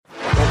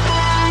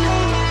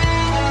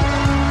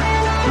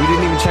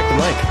check the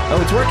mic.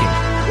 Oh, it's working.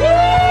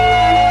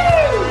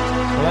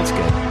 Well, that's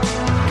good.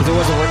 Because it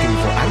wasn't working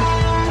before. I'm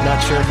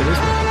not sure if it is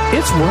working.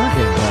 It's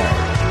working. All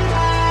right.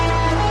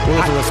 We'll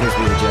let the listeners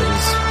be the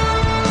judges.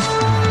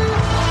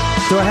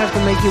 Do I have to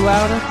make you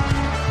louder?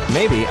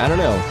 Maybe. I don't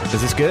know.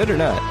 Is this good or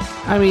not?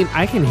 I mean,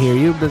 I can hear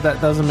you, but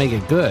that doesn't make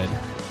it good.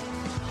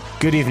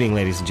 Good evening,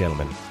 ladies and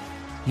gentlemen.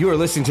 You are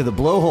listening to the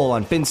Blowhole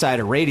on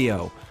Finsider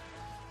Radio.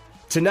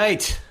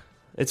 Tonight,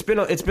 it's been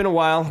a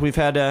while. We've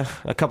had a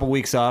couple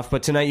weeks off,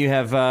 but tonight you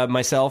have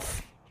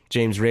myself,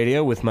 James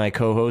Radio, with my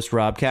co-host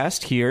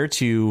Robcast here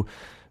to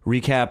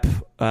recap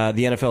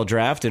the NFL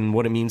draft and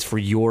what it means for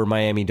your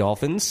Miami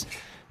Dolphins.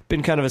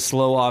 Been kind of a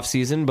slow off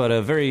season, but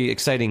a very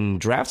exciting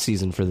draft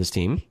season for this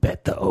team.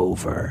 Bet the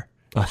over.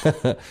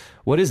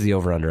 What is the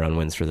over-under on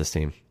wins for this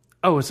team?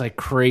 Oh, it's like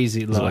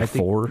crazy low. Is it like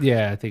 4?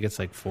 Yeah, I think it's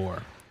like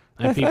 4.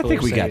 I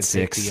think we got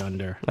 6. The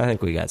under. I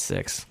think we got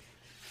 6.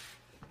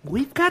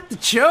 We've got the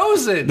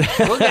chosen.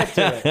 We'll get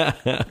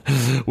to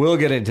it. We'll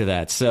get into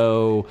that.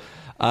 So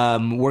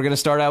we're going to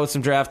start out with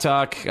some draft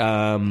talk.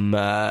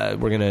 We're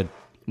going to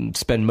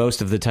spend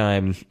most of the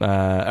time,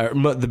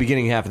 the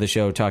beginning half of the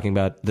show, talking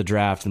about the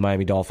draft, the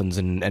Miami Dolphins,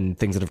 and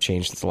things that have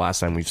changed since the last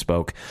time we've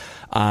spoke.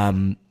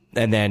 And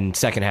then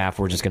second half,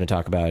 we're just going to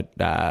talk about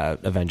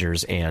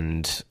Avengers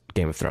and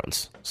Game of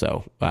Thrones.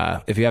 So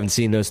if you haven't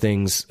seen those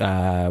things,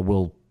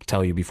 we'll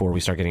tell you before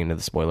we start getting into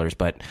the spoilers.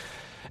 But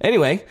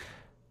anyway,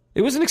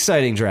 it was an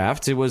exciting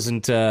draft. It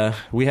wasn't.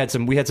 We had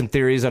some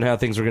theories on how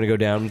things were going to go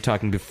down.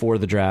 Talking before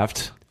the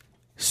draft,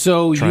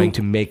 so trying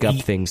to make up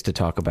things to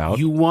talk about.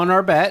 You won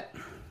our bet.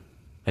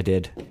 I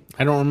did.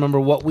 I don't remember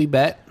what we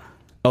bet.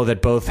 Oh,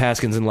 that both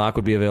Haskins and Locke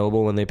would be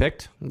available when they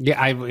picked?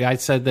 Yeah, I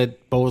said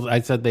that both.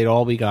 I said they'd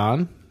all be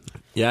gone.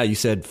 Yeah, you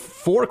said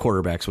 4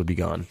 quarterbacks would be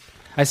gone.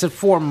 I said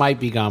 4 might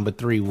be gone, but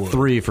 3 would.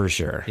 3 for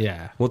sure.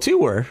 Yeah. Well, 2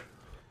 were.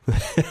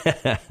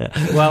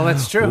 Well,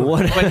 that's true.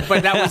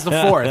 But that was the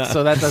 4th,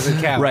 so that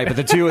doesn't count. Right, but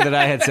the 2 that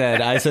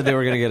I said they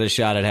were going to get a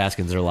shot at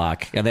Haskins or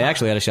Locke, and they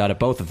actually had a shot at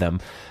both of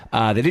them.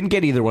 They didn't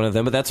get either one of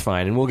them, but that's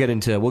fine, and we'll get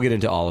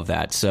into all of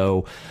that.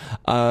 So,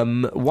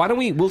 why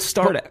don't we'll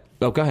start?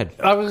 Go ahead.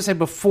 I was going to say,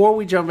 before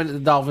we jump into the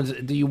Dolphins,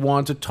 do you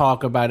want to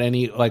talk about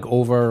any like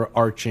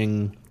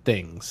overarching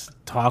things?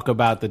 Talk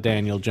about the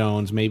Daniel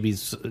Jones, maybe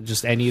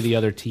just any of the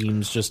other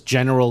teams, just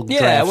general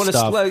draft stuff. We'll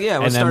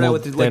start out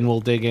with then we'll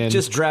dig in.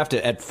 Just draft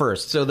it at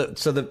first. So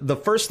the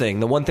first thing,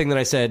 the one thing that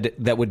I said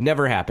that would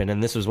never happen,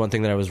 and this was one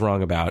thing that I was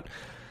wrong about.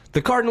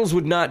 The Cardinals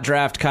would not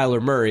draft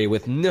Kyler Murray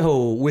with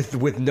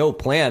no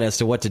plan as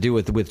to what to do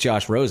with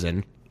Josh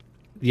Rosen.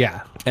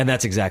 Yeah, and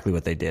that's exactly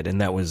what they did,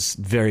 and that was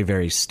very,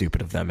 very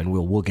stupid of them, and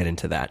we'll get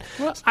into that.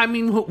 Well, I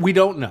mean, we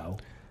don't know.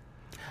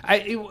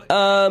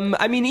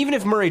 I mean, even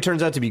if Murray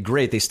turns out to be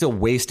great, they still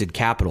wasted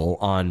capital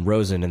on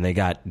Rosen, and they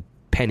got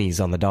pennies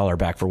on the dollar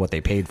back for what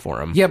they paid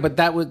for him. Yeah,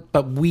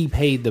 but we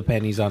paid the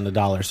pennies on the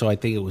dollar, so I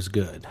think it was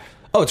good.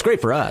 Oh, it's great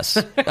for us.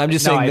 I'm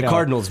just saying the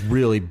Cardinals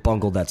really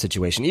bungled that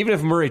situation. Even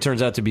if Murray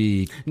turns out to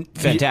be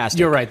fantastic.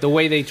 You're right. The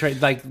way they trade,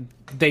 they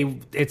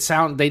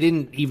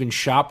didn't even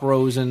shop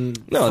Rosen.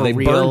 No, they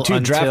burned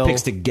 2 draft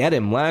picks to get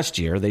him last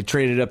year. They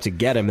traded up to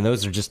get him, and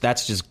that's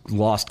just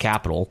lost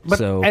capital.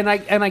 And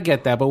I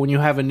get that. But when you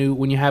have a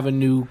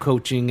new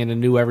coaching and a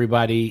new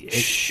everybody,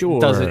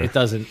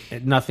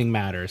 nothing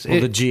matters. Well,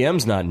 the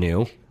GM's not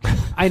new.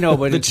 I know,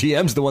 but the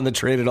GM's the one that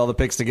traded all the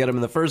picks to get him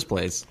in the first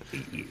place.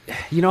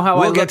 You know how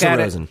I look at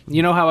Rosen. it.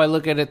 You know how I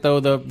look at it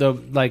though. The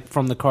like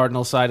from the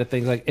Cardinal side of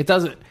things, like it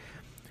doesn't.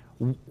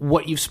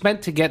 What you've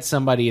spent to get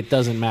somebody, it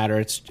doesn't matter.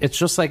 It's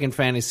just like in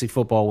fantasy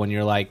football when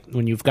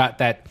you've got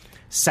that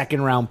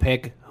second round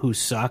pick who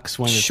sucks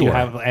when he's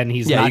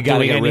not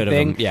doing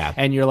anything. Yeah,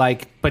 and you're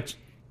like,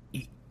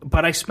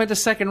 but I spent a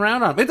second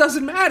round on him. It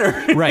doesn't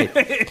matter, right?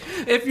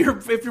 if your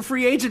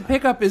free agent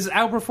pickup is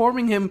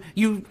outperforming him,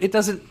 it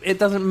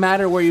doesn't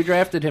matter where you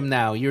drafted him.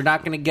 Now you're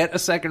not going to get a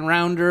second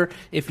rounder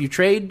if you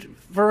trade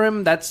for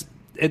him. That's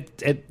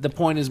it. The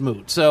point is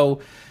moot.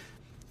 So.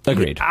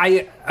 Agreed.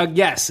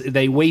 Yes,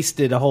 they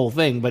wasted a whole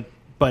thing, but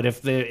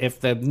if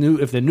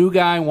the new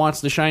guy wants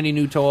the shiny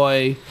new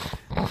toy,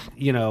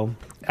 you know,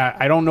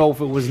 I don't know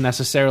if it was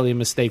necessarily a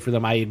mistake for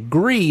them. I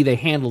agree they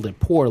handled it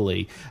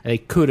poorly.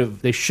 They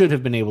should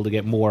have been able to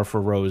get more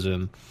for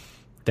Rosen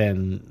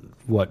than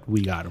what we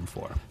got him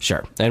for.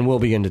 Sure, and we'll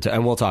begin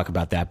and we'll talk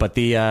about that. But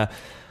the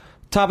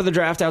top of the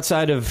draft,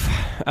 outside of,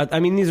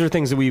 I mean, these are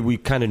things that we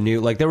kind of knew.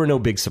 Like, there were no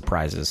big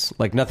surprises.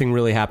 Like, nothing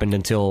really happened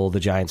until the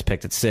Giants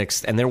picked at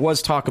 6th, and there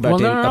was talk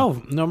about.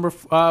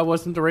 Well,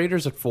 wasn't the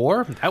Raiders at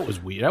 4? That was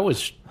weird. That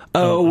was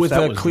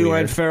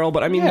Cleveland Farrell.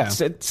 But I mean, yeah.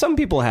 Some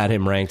people had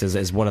him ranked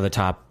as one of the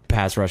top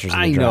pass rushers in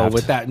the draft. I know,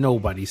 but that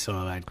nobody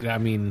saw that. I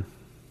mean,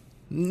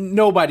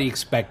 nobody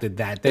expected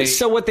that.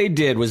 So what they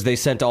did was they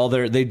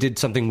did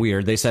something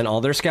weird. They sent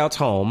all their scouts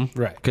home,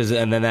 right?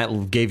 And then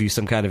that gave you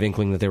some kind of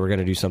inkling that they were going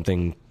to do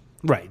something.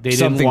 Right,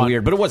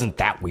 weird, but it wasn't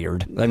that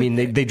weird. I mean,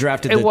 they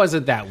drafted. It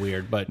wasn't that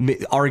weird, but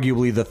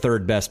arguably the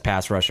 3rd best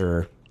pass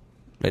rusher.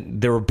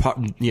 There were,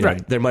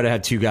 They might have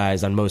had 2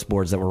 guys on most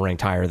boards that were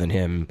ranked higher than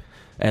him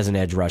as an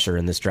edge rusher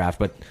in this draft.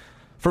 But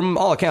from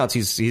all accounts,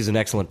 he's an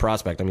excellent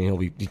prospect. I mean, he'll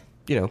be,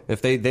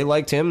 if they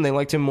liked him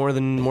more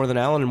than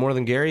Allen and more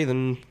than Gary,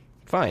 then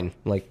fine.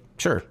 Like,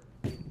 sure,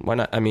 why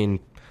not? I mean,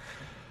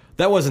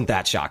 that wasn't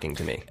that shocking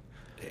to me.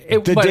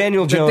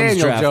 Daniel Jones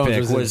draft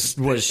pick was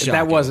shocking.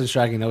 That wasn't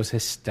shocking. That was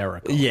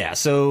hysterical. Yeah.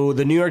 So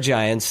the New York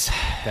Giants.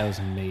 That was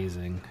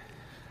amazing.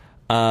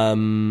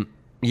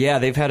 Yeah,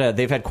 they've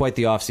had quite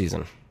the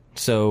offseason.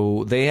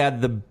 So they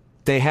had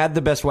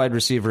the best wide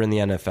receiver in the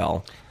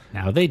NFL.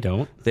 Now they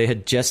don't. They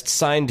had just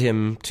signed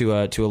him to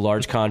a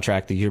large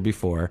contract the year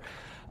before.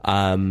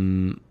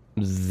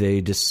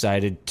 They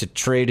decided to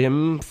trade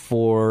him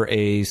for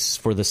the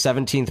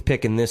 17th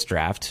pick in this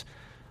draft.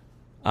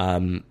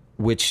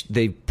 Which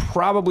they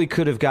probably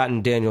could have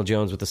gotten Daniel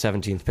Jones with the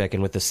 17th pick,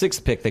 and with the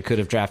 6th pick they could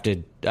have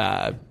drafted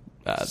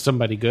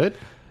somebody good.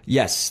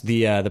 Yes,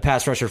 the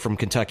pass rusher from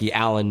Kentucky,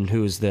 Allen,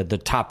 who's the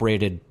top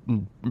rated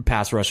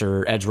pass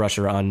rusher, edge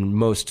rusher on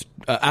most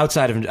out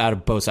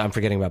of Bosa. I'm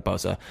forgetting about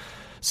Bosa.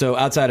 So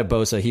outside of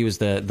Bosa, he was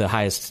the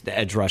highest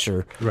edge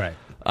rusher, right?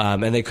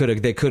 And they could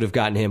have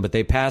gotten him, but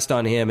they passed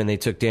on him and they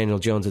took Daniel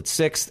Jones at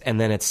 6th, and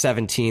then at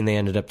 17 they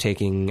ended up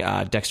taking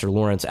Dexter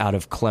Lawrence out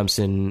of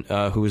Clemson,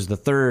 who was the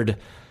 3rd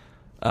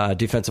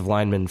defensive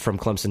lineman from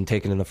Clemson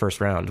taken in the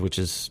first round, which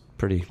is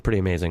pretty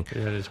amazing.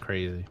 That is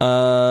crazy.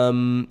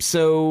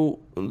 So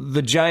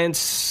the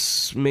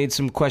Giants made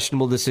some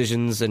questionable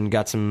decisions and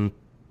got some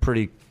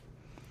pretty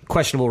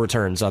questionable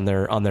returns on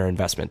their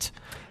investment.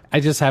 I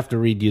just have to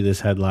read you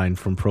this headline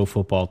from Pro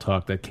Football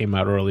Talk that came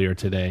out earlier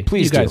today.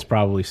 Please You guys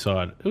probably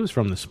saw it. It was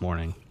from this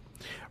morning.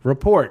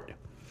 Report.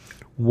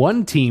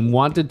 One team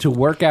wanted to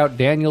work out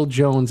Daniel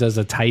Jones as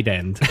a tight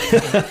end.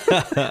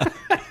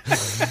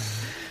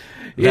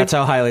 That's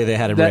how highly they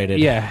had him rated.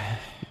 Yeah.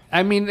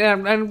 I mean,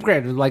 and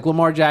granted, like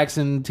Lamar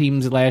Jackson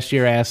teams last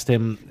year asked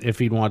him if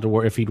he'd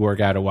work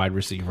out a wide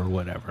receiver or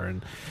whatever,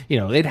 and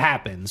it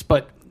happens.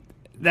 But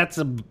that's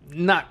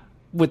not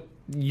with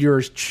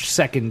your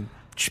second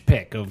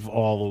pick of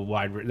all the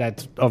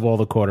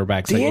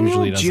quarterbacks.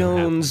 Daniel that usually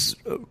Jones.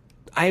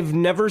 I've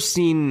never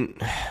seen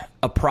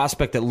a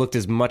prospect that looked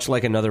as much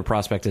like another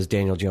prospect as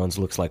Daniel Jones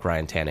looks like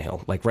Ryan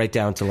Tannehill. Like right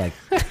down to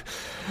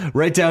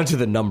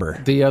the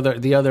number. The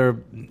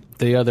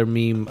other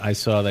meme I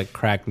saw that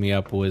cracked me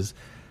up was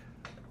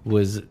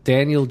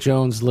Daniel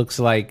Jones looks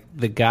like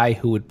the guy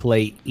who would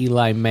play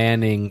Eli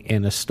Manning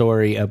in a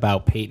story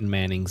about Peyton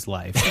Manning's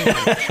life.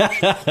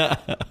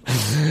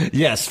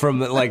 Yes, from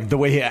like the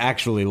way he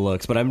actually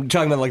looks, but I'm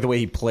talking about like the way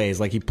he plays.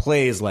 Like he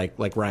plays like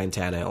Ryan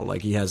Tannehill.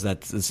 Like he has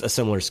a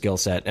similar skill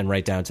set, and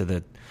right down to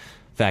the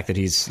fact that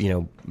he's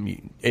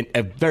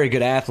a very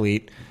good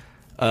athlete,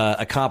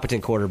 a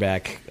competent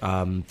quarterback,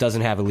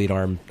 doesn't have elite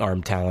arm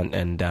talent,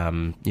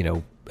 and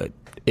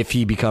if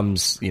he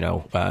becomes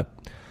a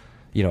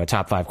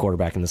top 5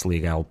 quarterback in this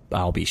league,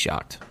 I'll be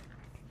shocked.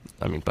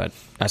 I mean, but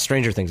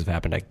stranger things have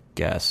happened, I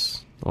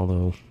guess.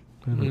 Although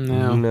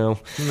no.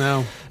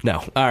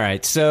 All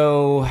right,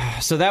 so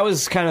that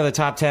was kind of the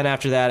top 10.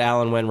 After that,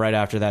 Allen went right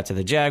after that to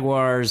the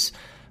Jaguars.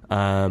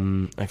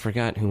 I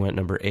forgot who went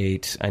number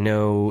 8. I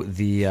know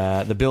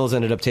the Bills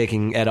ended up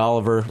taking Ed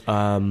Oliver.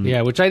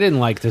 Which I didn't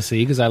like to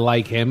see because I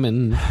like him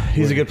and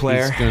he's a good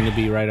player. He's going to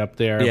be right up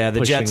there. Yeah,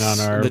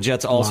 the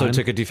Jets also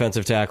took a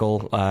defensive tackle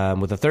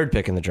with the 3rd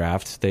pick in the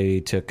draft.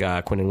 They took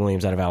Quinnen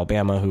Williams out of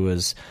Alabama, who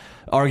is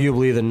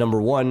arguably the number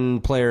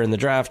 1 player in the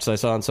draft. So I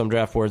saw on some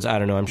draft boards. I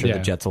don't know. I'm sure the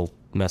Jets will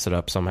mess it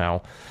up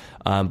somehow.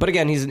 But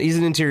again, he's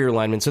an interior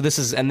lineman. So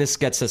this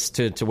gets us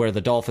to where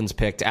the Dolphins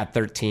picked at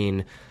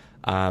 13.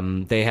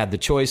 They had the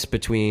choice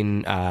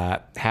between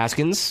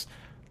Haskins,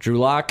 Drew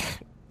Lock,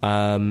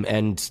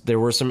 and there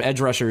were some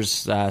edge rushers,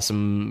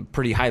 some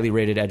pretty highly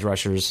rated edge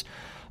rushers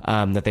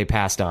that they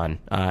passed on.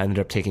 Ended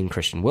up taking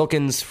Christian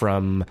Wilkins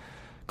from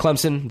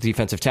Clemson,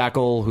 defensive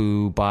tackle,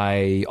 who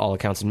by all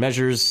accounts and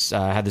measures,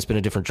 had this been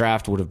a different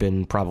draft, would have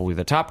been probably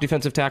the top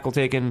defensive tackle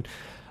taken.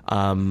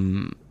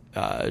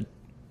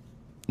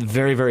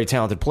 Very, very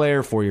talented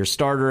player, 4-year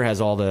starter, has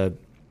all the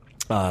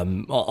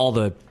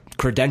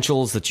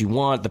credentials that you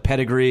want, the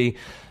pedigree,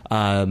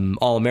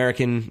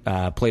 All-American,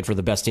 played for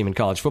the best team in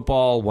college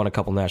football, won a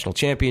couple national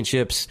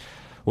championships,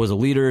 was a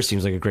leader,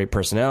 seems like a great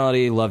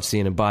personality, loved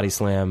seeing him body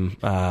slam.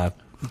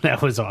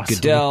 That was awesome.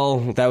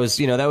 Goodell, that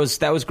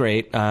was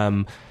great.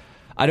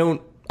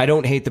 I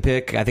don't hate the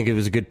pick. I think it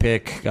was a good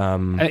pick.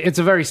 It's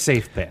a very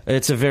safe pick.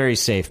 It's a very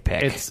safe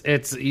pick.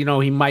 It's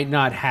he might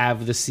not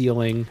have the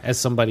ceiling as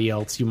somebody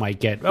else you might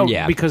get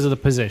because of the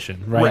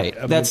position, right?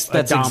 That's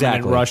a dominant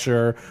exactly.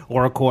 rusher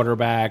or a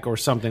quarterback or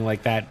something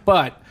like that.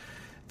 But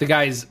the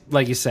guy's,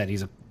 like you said,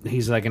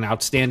 he's like an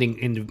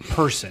outstanding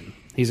person.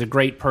 He's a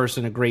great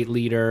person, a great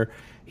leader.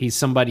 He's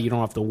somebody you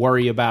don't have to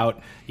worry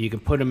about. You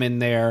can put him in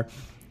there.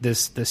 The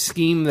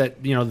scheme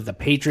that the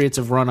Patriots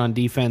have run on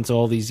defense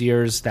all these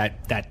years,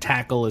 that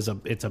tackle it's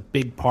a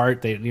big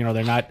part. They're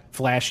not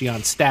flashy on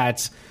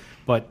stats,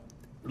 but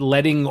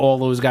letting all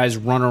those guys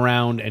run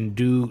around and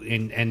do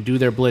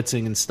their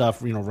blitzing and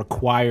stuff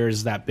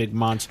requires that big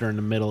monster in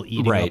the middle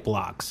eating up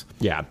blocks.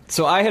 Yeah.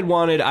 So I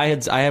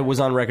was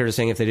on record as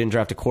saying if they didn't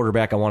draft a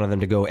quarterback, I wanted them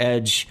to go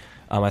edge.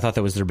 I thought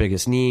that was their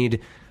biggest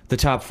need. The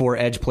top 4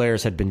 edge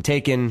players had been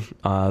taken.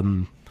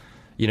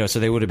 So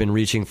they would have been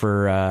reaching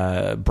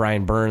for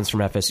Brian Burns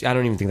from FSU. I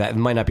don't even think that. It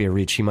might not be a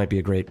reach. He might be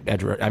a great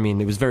edge. I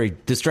mean,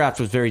 this draft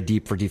was very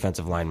deep for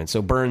defensive linemen.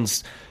 So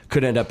Burns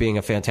could end up being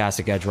a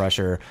fantastic edge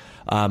rusher.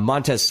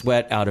 Montez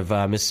Sweat out of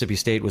Mississippi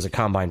State was a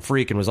combine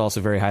freak and was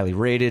also very highly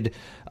rated.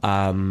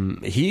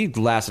 He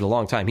lasted a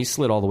long time. He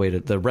slid all the way to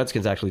the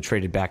Redskins. Actually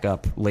traded back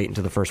up late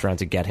into the first round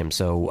to get him.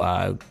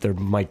 So there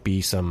might be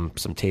some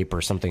tape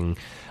or something.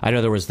 I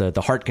know there was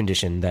the heart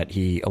condition that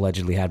he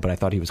allegedly had, but I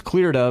thought he was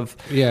cleared of.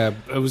 Yeah,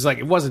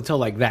 it wasn't until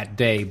like that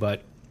day,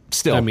 but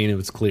still, I mean, it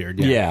was cleared.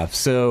 Yeah.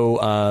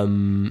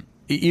 So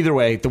either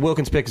way, the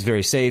Wilkins pick is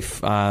very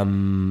safe.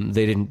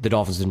 The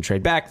Dolphins didn't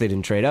trade back. They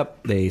didn't trade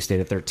up. They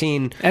stayed at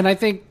 13. And I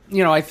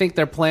think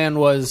their plan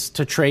was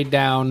to trade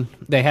down.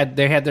 They had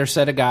their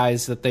set of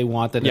guys that they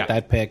wanted at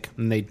that pick,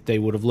 and they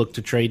would have looked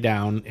to trade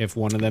down if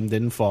one of them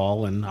didn't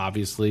fall. And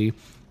obviously,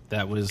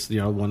 that was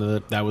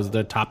that was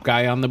the top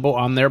guy on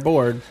their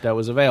board that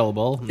was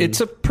available.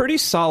 It's a pretty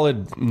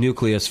solid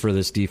nucleus for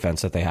this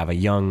defense that they have, a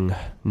young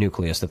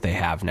nucleus that they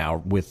have now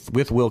with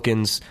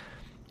Wilkins,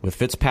 with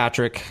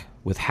Fitzpatrick,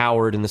 with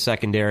Howard in the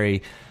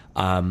secondary.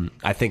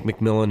 I think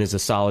McMillan is a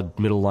solid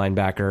middle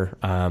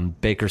linebacker.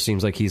 Baker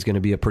seems like he's going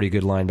to be a pretty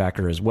good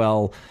linebacker as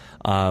well.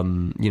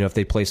 If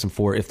they play some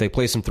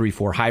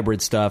 3-4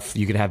 hybrid stuff,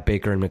 you could have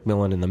Baker and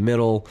McMillan in the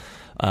middle.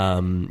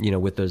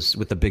 With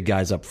the big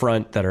guys up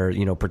front that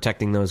are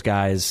protecting those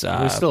guys.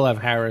 We still have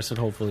Harris that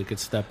hopefully could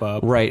step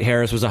up. Right,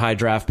 Harris was a high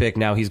draft pick.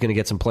 Now he's going to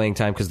get some playing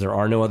time because there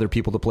are no other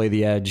people to play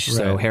the edge. Right.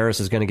 So Harris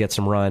is going to get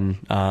some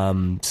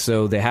run.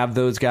 So they have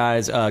those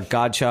guys,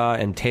 Godshaw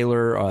and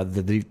Taylor,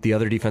 the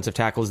other defensive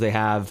tackles they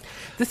have.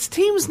 This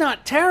team's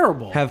not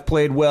terrible. Have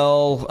played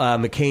well.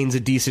 McCain's a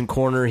decent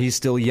corner. He's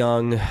still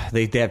young.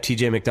 They have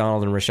T.J.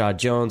 McDonald and Rashad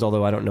Jones,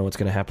 although I don't know what's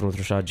going to happen with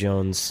Rashad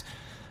Jones.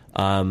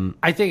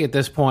 I think at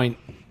this point,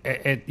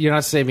 you're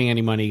not saving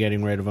any money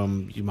getting rid of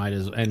him. You might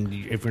as, and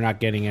if you're not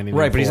getting anything,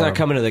 right? But he's not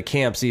coming to the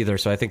camps either.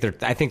 So I think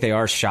they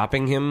are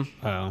shopping him.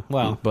 Oh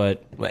well,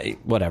 but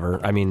whatever.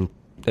 I mean,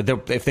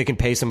 if they can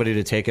pay somebody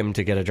to take him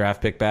to get a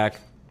draft pick back,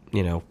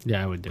 yeah,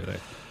 I would do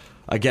it.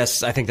 I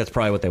think that's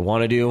probably what they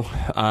want to do.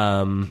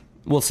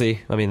 We'll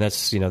see. I mean,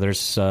 that's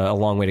there's a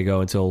long way to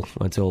go until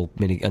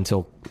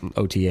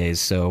OTAs.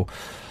 So.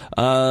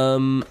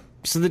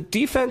 So the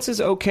defense is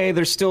okay.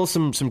 There's still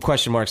some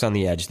question marks on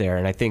the edge there,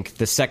 and I think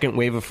the second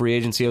wave of free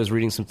agency, I was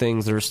reading some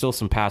things. There are still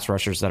some pass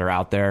rushers that are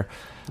out there.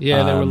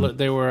 Yeah,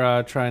 they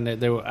were trying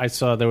to. I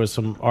saw there was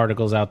some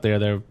articles out there.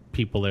 There were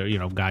people there,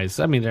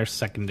 guys. I mean, they're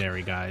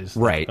secondary guys,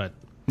 right? But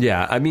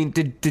yeah, I mean,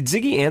 did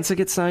Ziggy Ansah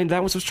get signed? I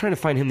was trying to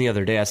find him the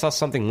other day. I saw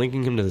something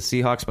linking him to the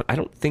Seahawks, but I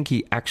don't think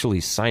he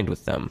actually signed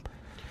with them.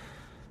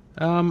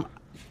 I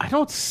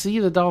don't see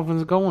the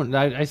Dolphins going.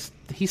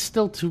 He's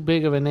still too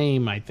big of a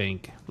name, I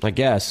think. I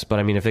guess, but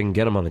I mean, if they can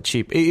get him on the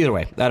cheap, either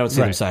way, I don't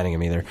see them signing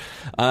him either.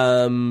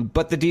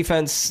 But the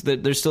defense,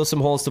 there's still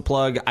some holes to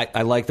plug.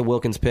 I like the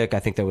Wilkins pick. I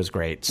think that was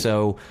great.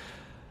 So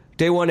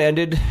day one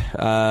ended.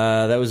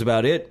 That was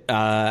about it.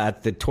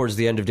 Towards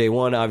the end of day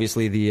one,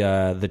 obviously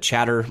the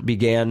chatter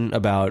began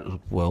about,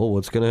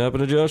 what's going to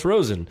happen to Josh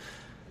Rosen?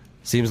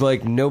 Seems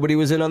like nobody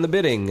was in on the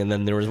bidding, and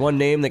then there was one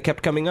name that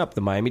kept coming up: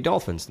 the Miami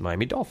Dolphins. The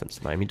Miami Dolphins.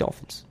 The Miami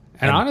Dolphins.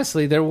 And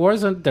honestly,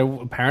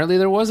 apparently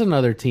there was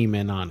another team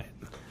in on it.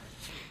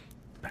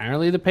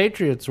 Apparently the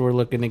Patriots were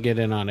looking to get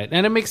in on it,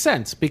 and it makes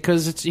sense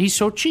because he's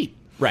so cheap,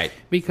 right?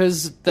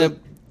 Because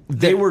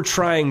they were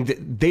trying.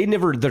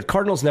 The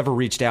Cardinals never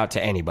reached out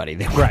to anybody,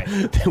 right?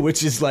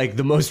 Which is like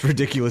the most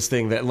ridiculous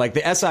thing. That like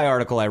the SI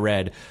article I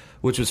read,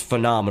 which was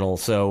phenomenal.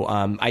 So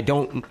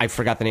I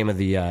forgot the name of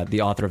the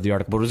author of the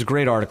article, but it was a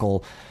great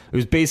article. It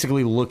was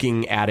basically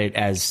looking at it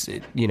as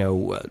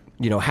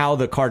how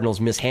the Cardinals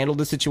mishandled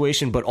the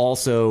situation, but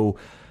also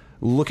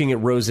looking at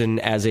Rosen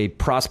as a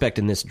prospect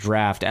in this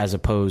draft as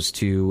opposed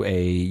to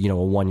a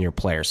 1-year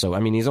player. So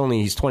I mean,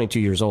 he's 22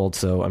 years old.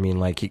 So I mean,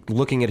 like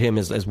looking at him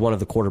as one of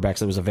the quarterbacks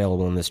that was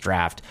available in this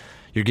draft.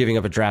 You're giving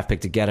up a draft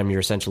pick to get him. You're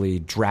essentially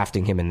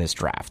drafting him in this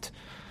draft.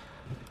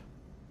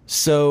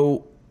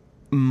 So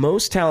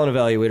most talent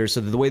evaluators, so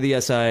the way the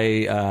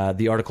SI,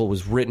 the article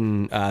was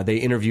written, they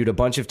interviewed a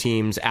bunch of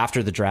teams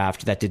after the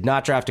draft that did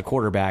not draft a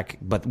quarterback,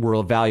 but were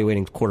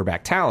evaluating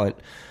quarterback talent.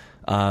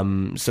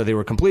 So they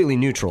were completely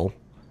neutral.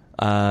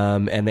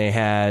 And they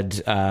had,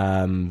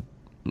 that's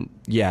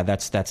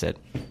it.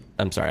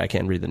 I'm sorry, I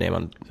can't read the name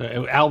on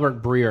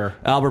Albert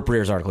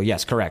Breer's article.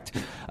 Yes, correct.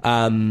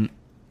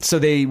 So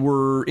they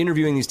were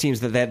interviewing these teams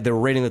that they were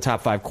rating the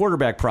top 5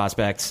 quarterback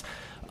prospects.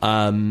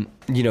 Throwing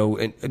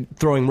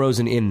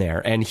Rosen in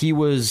there, and he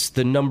was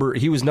number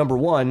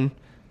 1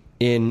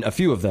 in a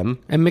few of them.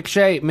 And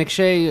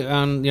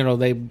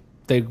McShay,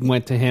 they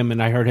went to him,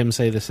 and I heard him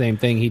say the same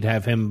thing. He'd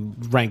have him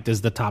ranked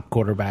as the top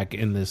quarterback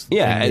in this.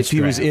 Yeah, if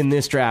he was in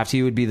this draft,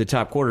 he would be the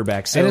top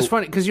quarterback. So, and it's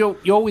funny because you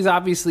always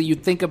obviously you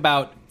think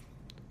about,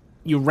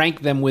 you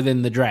rank them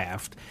within the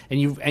draft, and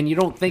you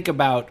don't think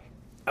about,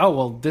 oh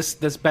well, this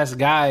best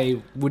guy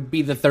would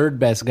be the third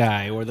best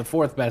guy or the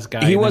fourth best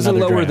guy. He wasn't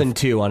lower draft. than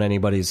 2 on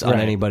anybody's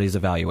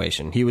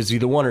evaluation. He was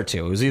either 1 or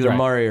 2. It was either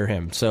Murray or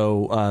him.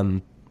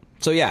 So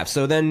yeah.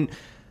 So then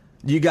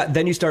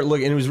you start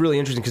looking, and it was really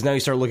interesting because now you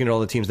start looking at all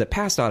the teams that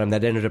passed on him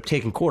that ended up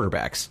taking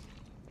quarterbacks.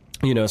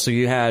 So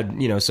you had,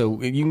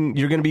 so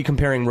you're going to be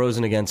comparing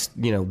Rosen against,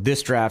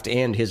 this draft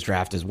and his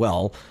draft as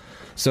well.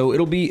 So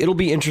it'll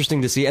be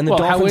interesting to see. And the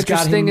Dolphins how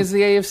interesting got him, is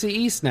the AFC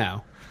East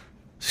now?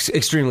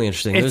 Extremely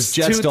interesting. It's Those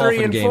Jets 2, 3,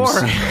 Dolphin and games.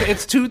 4.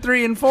 It's 2,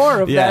 3, and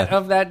 4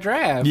 of that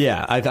draft.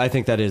 Yeah, I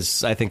think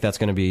that's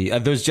going to be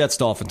those Jets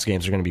Dolphins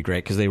games are going to be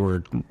great because they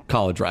were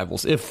college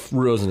rivals. If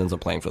Rosen ends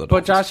up playing for the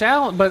Dolphins, but Josh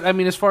Allen. But I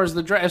mean, as far as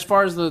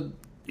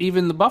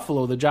even the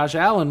Buffalo, the Josh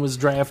Allen was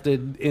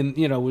drafted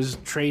was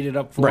traded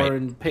up for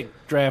and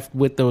picked draft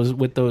with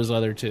those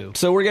other two.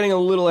 So we're getting a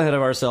little ahead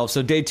of ourselves.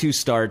 So day 2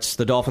 starts.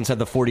 The Dolphins had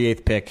the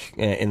 48th pick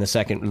in the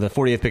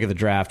 48th pick of the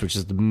draft, which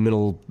is the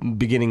middle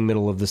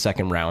of the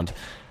second round.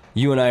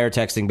 You and I are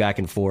texting back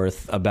and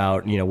forth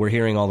about, we're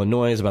hearing all the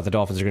noise about the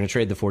Dolphins are going to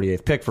trade the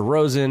 48th pick for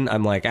Rosen.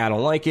 I'm like, I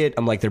don't like it.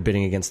 I'm like, they're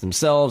bidding against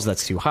themselves.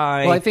 That's too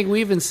high. Well, I think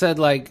we even said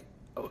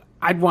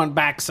I'd want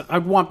back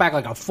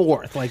like a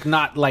fourth, like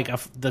not like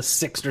the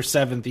 6th or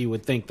 7th you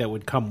would think that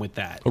would come with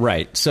that.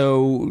 Right.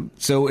 So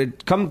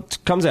it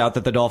comes out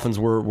that the Dolphins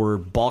were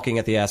balking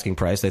at the asking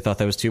price. They thought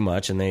that was too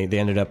much, and they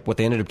ended up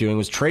doing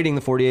was trading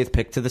the 48th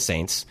pick to the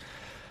Saints.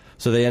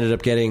 So they ended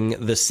up getting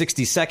the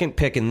 62nd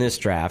pick in this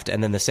draft,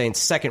 and then the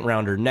Saints' second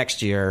rounder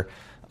next year.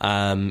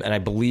 And I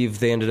believe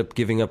they ended up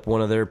giving up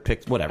one of their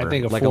picks, whatever, I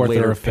think like fourth a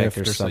later or a pick fifth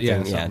or or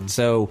something. yeah.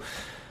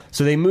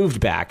 So they moved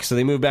back. So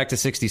they moved back to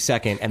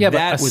 62nd, and but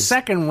that a was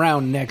second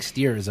round next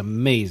year is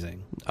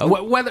amazing.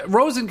 Whether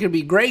Rosen could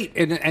be great,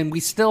 and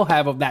we still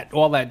have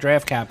all that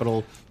draft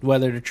capital,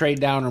 whether to trade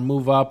down or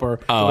move up, or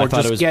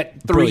just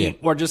get 3, brilliant.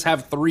 or just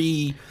have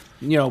 3,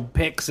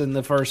 picks in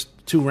the first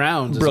 2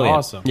 rounds. Brilliant.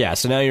 Is awesome. Yeah.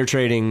 So now you're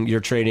trading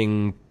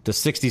the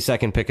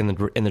 62nd pick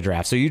in the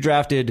draft. So you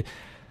drafted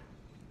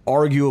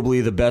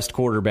arguably the best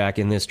quarterback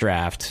in this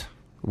draft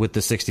with the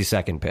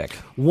 62nd pick.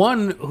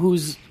 One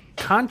whose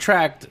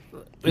contract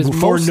is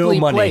for mostly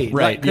no money, played,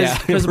 right?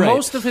 Because right.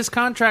 most of his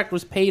contract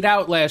was paid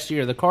out last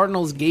year. The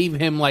Cardinals gave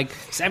him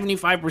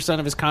 75%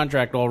 of his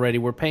contract already.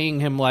 We're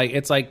paying him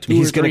it's like $2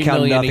 He's or $3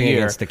 count million nothing a year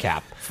against the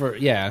cap.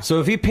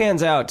 So if he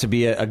pans out to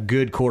be a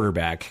good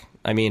quarterback,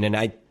 I mean,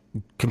 and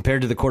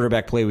compared to the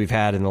quarterback play we've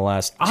had in the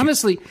last,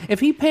 honestly,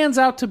 if he pans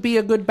out to be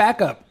a good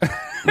backup,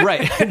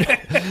 right?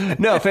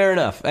 No, fair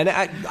enough. And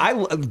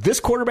I this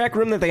quarterback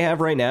room that they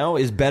have right now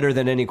is better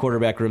than any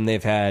quarterback room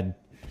they've had.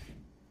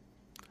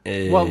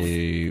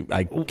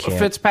 I can't.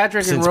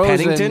 Fitzpatrick and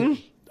Rosen Pennington?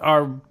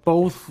 are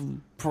both.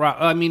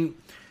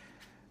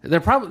 They're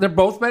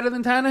both better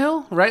than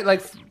Tannehill, right?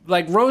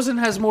 Like Rosen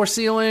has more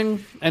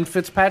ceiling, and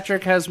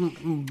Fitzpatrick has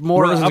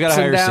more Rosen's ups got a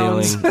higher and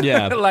downs. ceiling.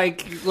 Yeah,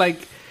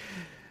 like.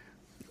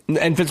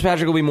 And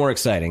Fitzpatrick will be more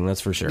exciting,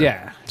 that's for sure.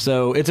 Yeah.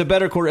 So it's a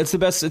better quarter. It's the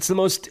best. It's the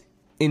most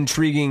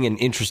intriguing and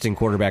interesting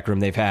quarterback room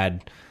they've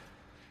had.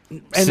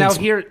 And now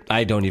here,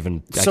 I don't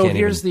even. So I can't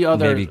here's even, the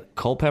other. Maybe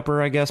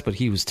Culpepper, I guess, but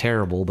he was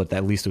terrible. But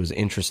at least it was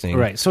interesting,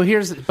 right? So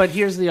here's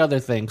the other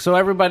thing. So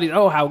everybody,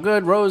 how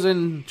good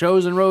Rosen,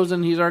 chosen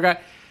Rosen, he's our guy.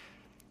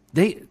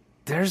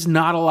 There's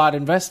not a lot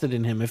invested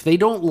in him. If they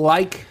don't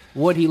like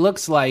what he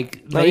looks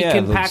like, they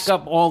can pack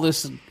up all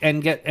this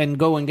and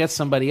go and get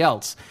somebody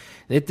else.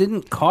 It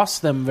didn't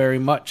cost them very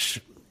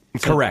much.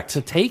 Correct.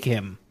 To take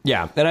him.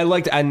 Yeah, and I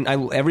liked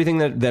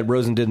everything that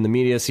Rosen did in the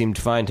media seemed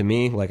fine to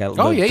me. Like the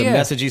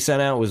message he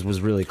sent out was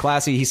really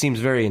classy. He seems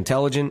very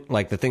intelligent.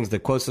 Like the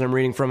quotes that I'm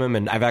reading from him,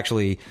 and I've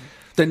actually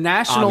the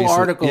national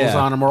articles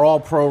on him are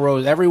all pro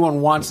Rosen. Everyone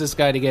wants this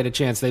guy to get a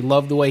chance. They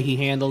love the way he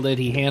handled it.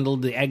 He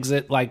handled the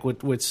exit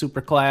with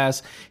super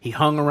class. He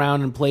hung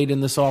around and played in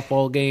the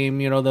softball game.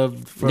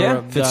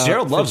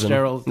 Fitzgerald loves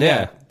him.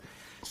 Yeah,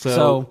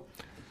 so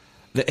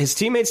his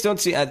teammates don't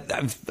see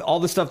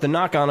all the stuff. The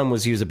knock on him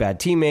was he was a bad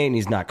teammate and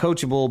he's not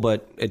coachable.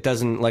 But it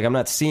doesn't I'm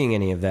not seeing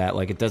any of that.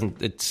 It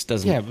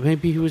doesn't. Yeah,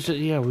 maybe he was.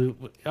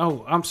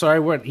 I'm sorry.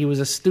 What, he was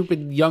a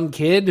stupid young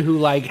kid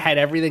who had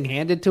everything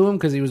handed to him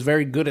because he was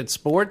very good at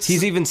sports.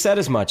 He's even said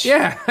as much.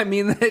 Yeah, I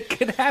mean it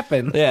could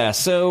happen. Yeah,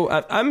 so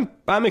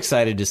I'm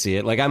excited to see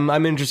it.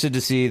 I'm interested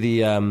to see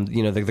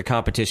the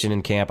competition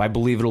in camp. I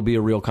believe it'll be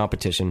a real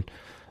competition.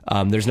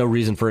 There's no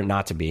reason for it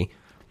not to be.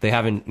 They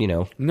haven't.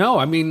 No,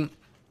 I mean.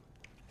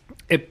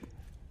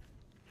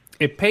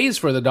 It pays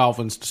for the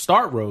Dolphins to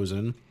start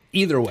Rosen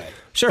either way.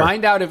 Sure.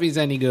 Find out if he's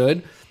any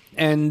good,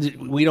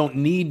 and we don't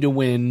need to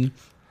win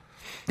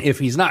if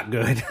he's not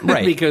good,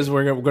 right? Because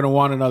we're going to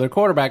want another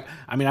quarterback.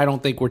 I mean, I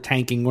don't think we're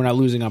tanking. We're not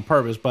losing on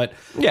purpose, but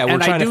yeah, we're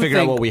trying to figure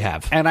out what we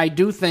have. And I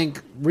do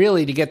think,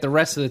 really, to get the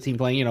rest of the team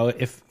playing,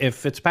 if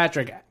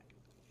Fitzpatrick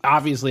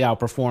obviously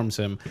outperforms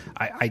him,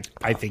 I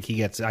think he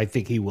gets. I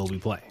think he will be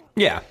playing.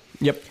 Yeah.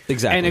 Yep.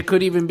 Exactly. And it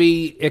could even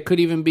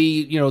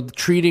be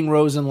treating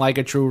Rosen like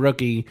a true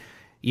rookie,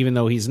 even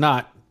though he's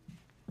not.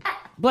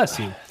 Bless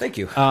you. Thank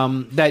you.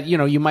 That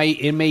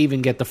it may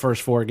even get the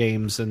first 4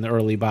 games in the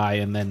early bye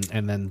and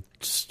then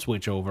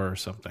switch over or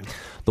something.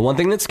 The one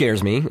thing that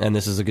scares me, and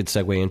this is a good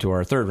segue into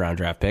our 3rd round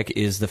draft pick,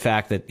 is the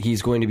fact that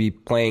he's going to be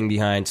playing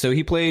behind. So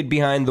he played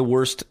behind the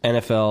worst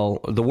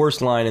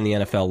line in the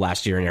NFL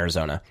last year in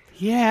Arizona.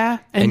 Yeah,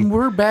 and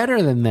we're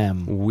better than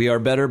them. We are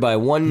better by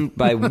one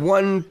point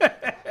on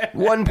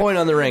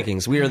the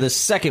rankings. We were the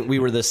second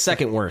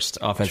worst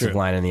offensive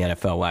line in the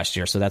NFL last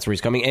year, so that's where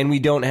he's coming. And we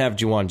don't have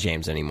Juwan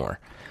James anymore.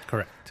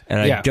 Correct. And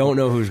I don't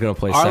know who's going to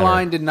play center.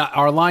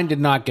 Our line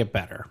did not get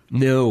better.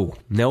 No.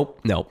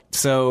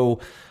 So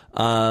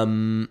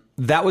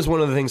that was one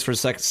of the things for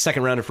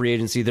second round of free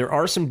agency. There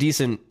are some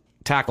decent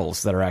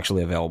tackles that are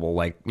actually available.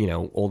 Like,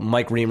 old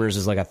Mike Reimers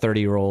is like a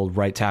 30-year-old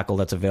right tackle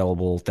that's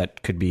available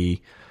that could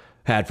be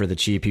had for the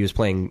cheap. He was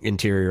playing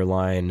interior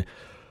line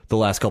the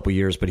last couple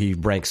years, but he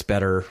ranks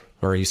better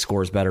or he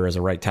scores better as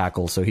a right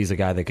tackle. So he's a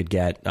guy they could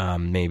get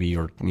maybe,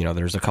 or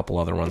there's a couple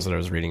other ones that I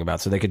was reading about.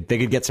 So they could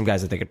get some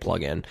guys that they could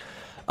plug in.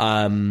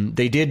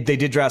 They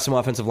did draft some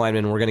offensive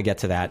linemen, and we're going to get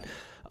to that.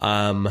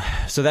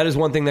 So that is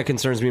one thing that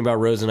concerns me about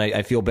Rosen.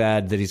 I feel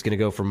bad that he's going to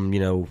go from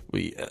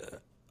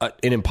an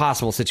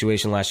impossible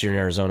situation last year in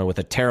Arizona with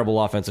a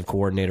terrible offensive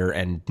coordinator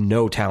and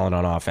no talent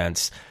on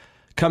offense.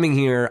 Coming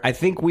here, I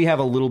think we have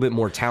a little bit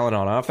more talent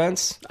on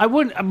offense. I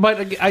wouldn't,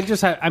 but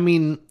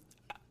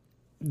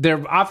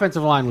their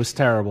offensive line was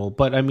terrible,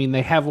 but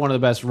they have one of the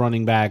best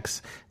running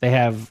backs. They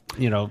have,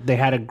 they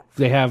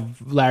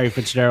have Larry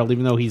Fitzgerald,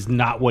 even though he's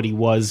not what he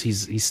was,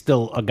 he's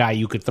still a guy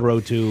you could throw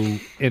to.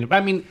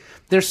 And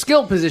their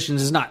skill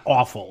positions is not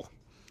awful.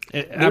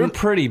 They were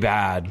pretty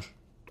bad.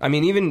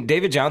 Even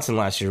David Johnson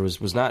last year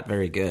was not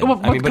very good. Well,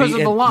 because of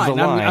the line.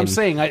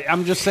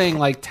 I'm just saying,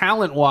 like,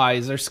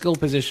 talent-wise, their skill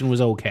position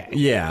was okay.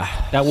 Yeah.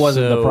 That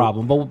wasn't the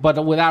problem.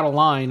 But without a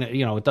line,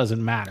 it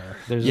doesn't matter.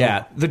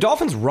 The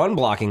Dolphins' run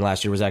blocking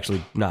last year was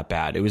actually not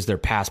bad. It was their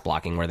pass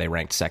blocking where they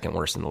ranked second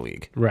worst in the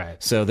league.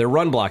 Right. So their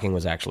run blocking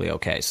was actually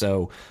okay.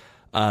 So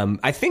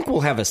I think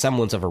we'll have a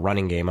semblance of a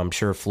running game. I'm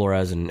sure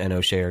Flores and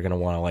O'Shea are going to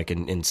want to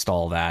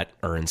instill that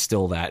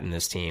in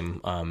this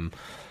team.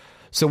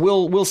 So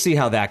we'll see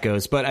how that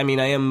goes, but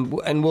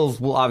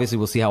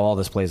we'll see how all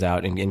this plays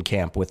out in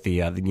camp with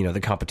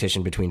the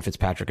competition between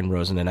Fitzpatrick and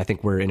Rosen, and I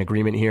think we're in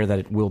agreement here that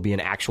it will be an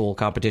actual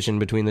competition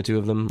between the two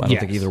of them. I don't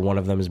think either one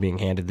of them is being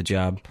handed the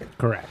job.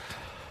 Correct.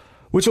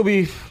 Which will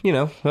be,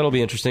 that'll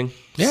be interesting.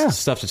 Yeah,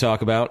 stuff to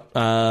talk about.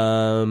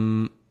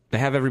 They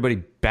have everybody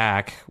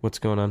back. What's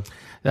going on?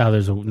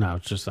 There's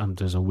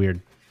a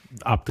weird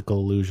optical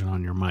illusion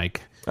on your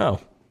mic.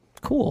 Oh,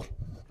 cool.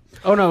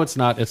 Oh no, it's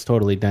not. It's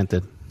totally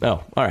dented.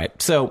 Oh, all right.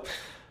 So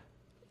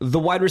the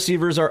wide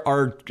receivers are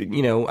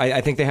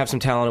I think they have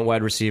some talent at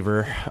wide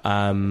receiver.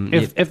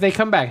 If they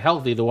come back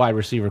healthy, the wide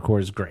receiver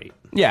core is great.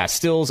 Yeah,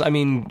 Stills.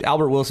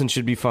 Albert Wilson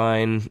should be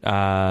fine.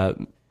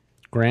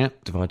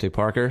 Grant, Devontae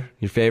Parker,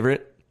 your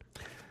favorite?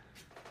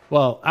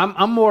 Well,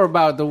 I'm more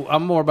about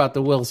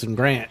the Wilson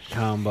Grant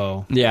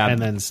combo. Yeah,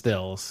 and then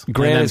Stills.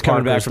 Grant is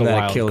coming back from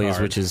that Achilles,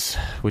 card. which is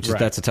right.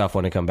 That's a tough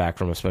one to come back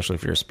from, especially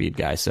if you're a speed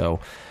guy. So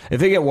if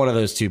they get one of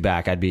those two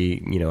back,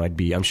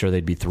 I'm sure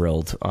they'd be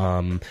thrilled.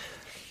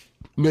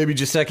 Maybe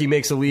Gesicki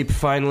makes a leap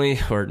finally,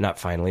 or not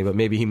finally, but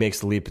maybe he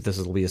makes the leap. This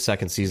will be his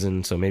second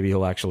season, so maybe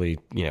he'll actually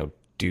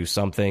do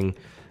something.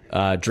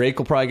 Drake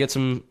will probably get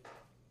some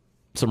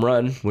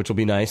run, which will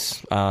be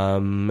nice.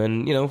 And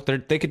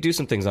they could do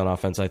some things on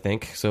offense, I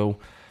think. So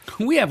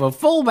we have a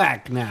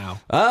fullback now.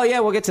 Oh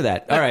yeah, we'll get to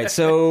that. All right.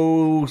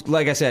 So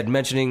like I said,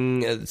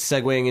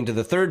 segueing into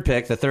the third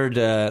pick, the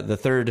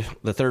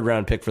third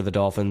round pick for the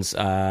Dolphins,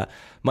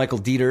 Michael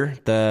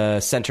Dieter, the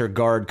center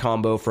guard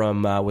combo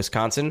from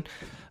Wisconsin.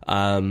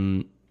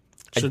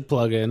 Should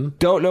plug in.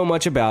 Don't know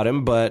much about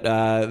him, but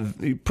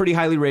pretty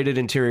highly rated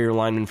interior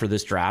lineman for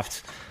this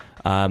draft.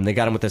 They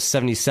got him with a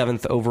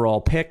 77th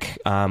overall pick.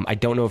 I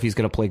don't know if he's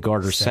going to play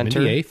guard or center.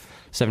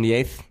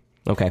 78th?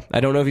 Okay. I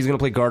don't know if he's going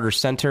to play guard or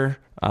center.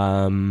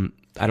 I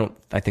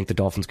think the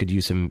Dolphins could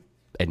use him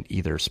in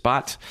either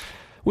spot.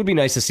 Would be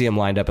nice to see him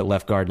lined up at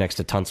left guard next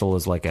to Tunsil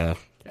as like a...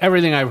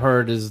 Everything I've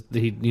heard is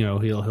he'll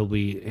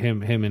be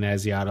him and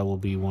Asiata will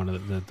be one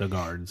of the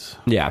guards.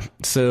 Yeah.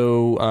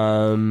 So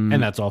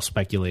and that's all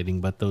speculating,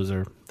 but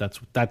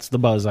that's the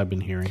buzz I've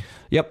been hearing.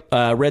 Yep.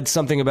 Read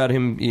something about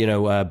him,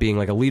 being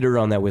like a leader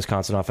on that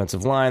Wisconsin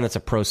offensive line. That's a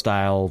pro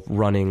style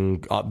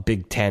running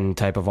Big Ten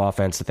type of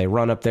offense that they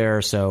run up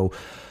there. So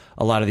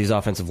a lot of these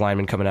offensive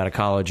linemen coming out of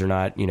college are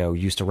not,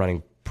 used to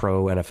running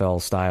pro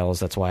NFL styles.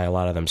 That's why a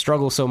lot of them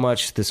struggle so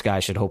much. This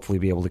guy should hopefully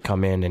be able to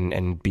come in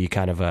and be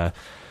kind of a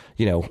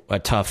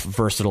tough,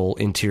 versatile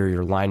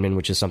interior lineman,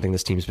 which is something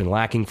this team's been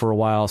lacking for a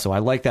while. So I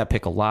like that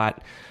pick a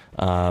lot.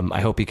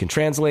 I hope he can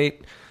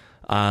translate.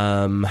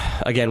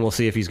 Again, we'll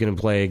see if he's going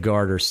to play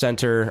guard or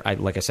center.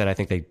 Like I said, I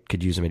think they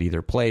could use him at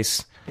either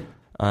place.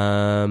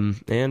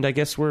 And I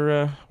guess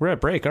we're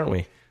at break, aren't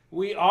we?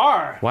 We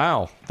are.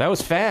 Wow, that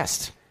was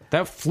fast.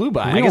 That flew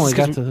by. We only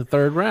got to the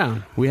third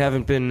round. We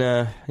haven't been,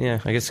 I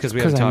guess because we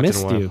haven't talked in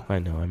a while. You. I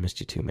know, I missed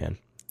you too, man.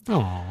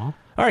 Aww.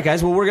 All right,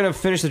 guys. Well, we're going to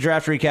finish the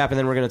draft recap, and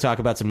then we're going to talk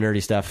about some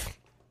nerdy stuff.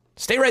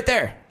 Stay right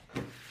there.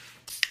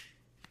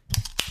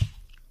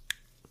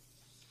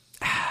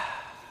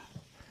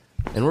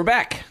 And we're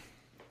back.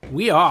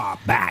 We are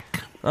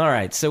back. All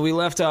right, so we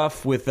left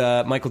off with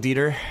Michael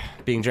Dieter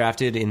being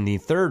drafted in the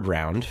 3rd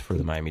round for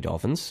the Miami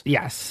Dolphins.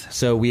 Yes.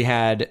 So we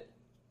had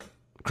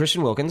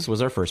Christian Wilkins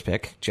was our first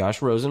pick,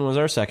 Josh Rosen was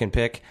our second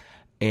pick,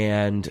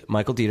 and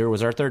Michael Dieter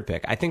was our 3rd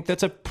pick. I think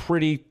that's a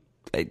pretty...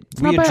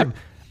 not bad.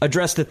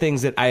 Addressed the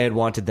things that I had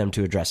wanted them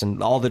to address,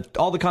 and all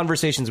the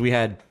conversations we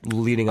had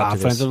leading up to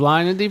this. Offensive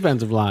line and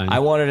defensive line. I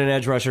wanted an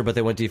edge rusher, but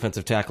they went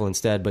defensive tackle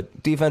instead.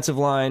 But defensive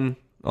line,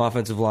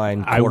 offensive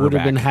line, quarterback. I would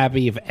have been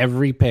happy if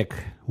every pick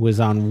was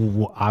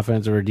on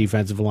offensive or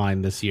defensive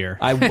line this year.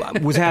 I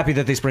was happy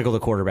that they sprinkled a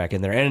quarterback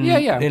in there, and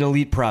an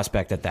elite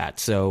prospect at that.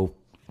 So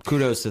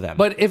kudos to them.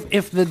 But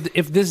if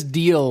this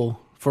deal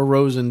for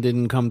Rosen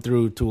didn't come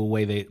through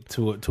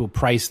to a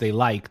price they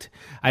liked,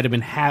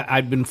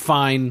 I'd been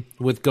fine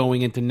with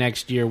going into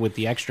next year with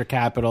the extra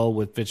capital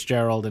with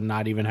Fitzgerald and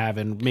not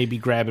even maybe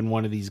grabbing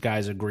one of these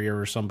guys, a Greer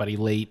or somebody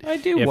late. I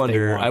do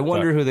wonder. I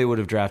wonder who they would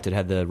have drafted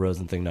had the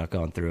Rosen thing not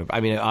gone through.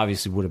 I mean, it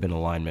obviously would have been a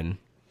lineman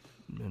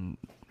and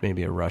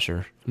maybe a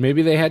rusher.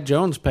 Maybe they had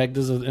Jones pegged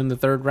in the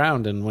 3rd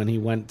round, and when he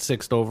went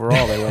 6th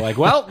overall, they were like,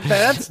 "Well,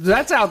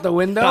 that's out the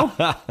window."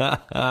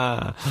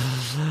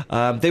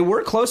 They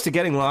were close to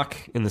getting Locke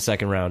in the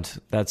 2nd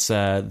round. That's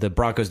the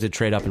Broncos did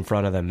trade up in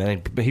front of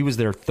them, but he was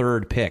their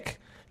 3rd pick.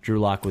 Drew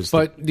Locke was.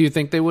 But do you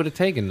think they would have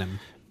taken them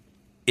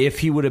if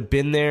he would have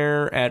been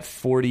there at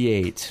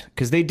 48?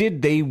 Because they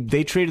did.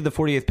 They traded the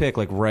 48th pick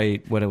like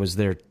right when it was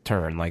their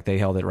turn. Like they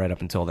held it right up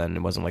until then.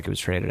 It wasn't like it was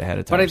traded ahead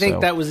of time. But I think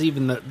that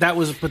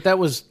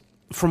was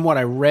from what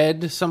I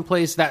read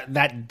someplace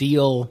that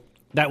deal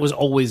that was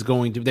always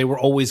they were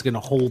always going to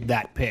hold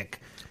that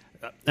pick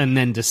and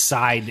then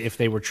decide if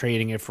they were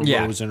trading it for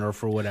Rosen or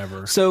for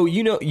whatever. So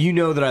you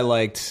know that I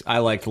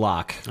liked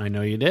Locke. I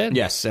know you did.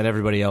 Yes, and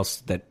everybody else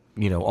that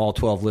all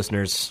 12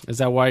 listeners. Is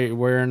that why you're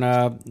wearing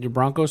your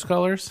Broncos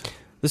colors?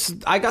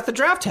 I got the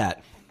draft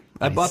hat.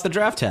 Nice. I bought the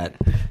draft hat.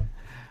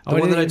 The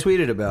one that I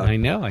tweeted about. I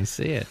know, I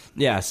see it.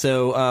 Yeah.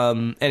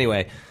 So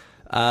anyway,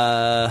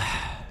 I'm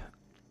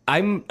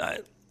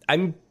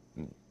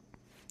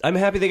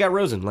happy they got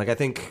Rosen. Like I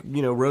think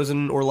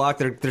Rosen or Locke,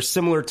 they're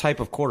similar type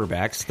of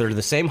quarterbacks. They're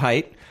the same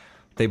height.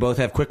 They both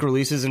have quick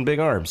releases and big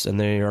arms, and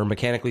they are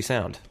mechanically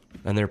sound.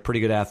 And they're pretty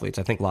good athletes.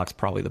 I think Locke's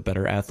probably the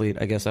better athlete,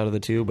 I guess, out of the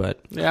two.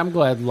 But yeah, I'm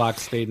glad Locke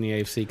stayed in the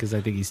AFC because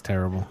I think he's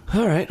terrible.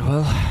 All right.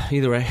 Well,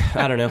 either way,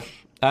 I don't know.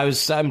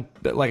 I'm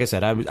like I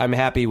said, I'm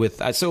happy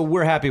with. So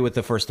we're happy with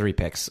the first 3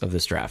 picks of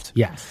this draft.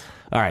 Yes.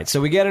 All right. So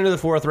we get into the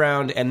 4th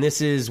round, and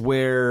this is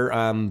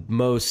where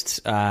most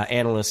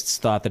analysts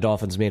thought the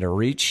Dolphins made a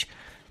reach.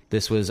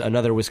 This was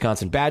another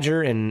Wisconsin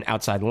Badger and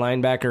outside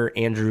linebacker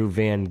Andrew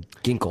Van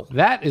Ginkel.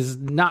 That is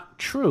not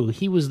true.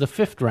 He was the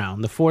 5th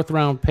round. The 4th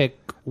round pick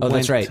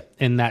that's right.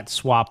 In that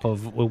swap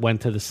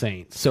went to the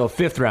Saints. So a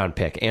 5th round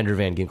pick, Andrew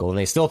Van Ginkel, and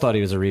they still thought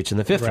he was a reach in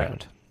the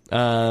 5th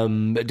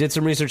round. Did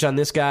some research on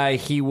this guy.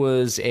 He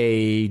was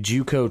a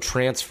JUCO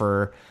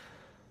transfer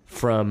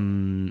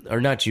from,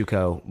 or not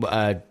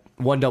JUCO,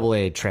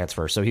 1AA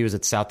transfer. So he was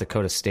at South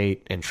Dakota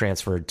State and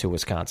transferred to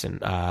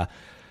Wisconsin.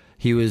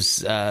 He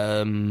was,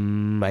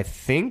 I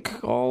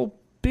think, all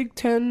Big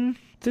Ten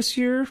this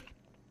year.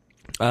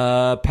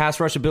 Pass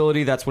rush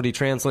ability, that's what he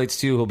translates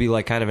to. He'll be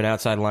like kind of an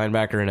outside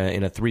linebacker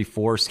in a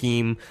 3-4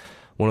 scheme.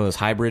 One of those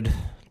hybrid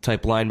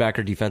type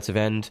linebacker, defensive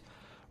end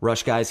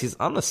rush guys. He's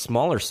on the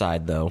smaller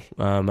side, though.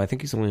 I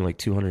think he's only like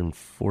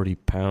 240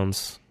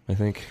 pounds, I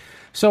think.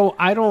 So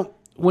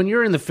when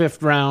you're in the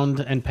 5th round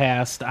and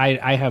past,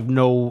 I have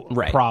no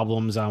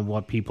problems on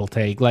what people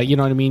take. Like, you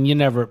know what I mean?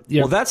 That's where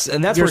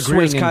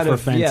Greer's kind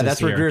of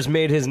that's where Greer's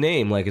made his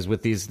name. Like, is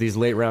with these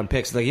late round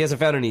picks. Like, he hasn't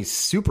found any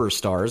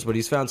superstars, but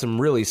he's found some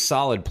really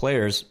solid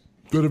players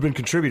that have been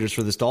contributors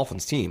for this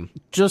Dolphins team.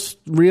 Just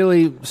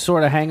really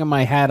sort of hanging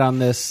my hat on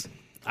this.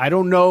 I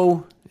don't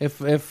know if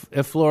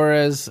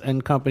Flores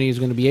and company is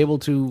going to be able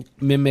to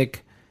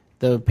mimic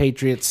the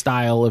Patriots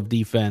style of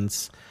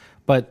defense,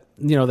 but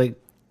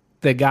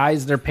the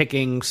guys they're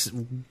picking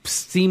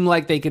seem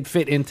like they could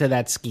fit into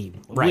that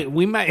scheme. Right.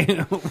 We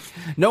might.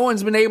 No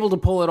one's been able to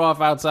pull it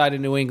off outside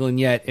of New England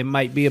yet. It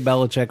might be a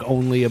Belichick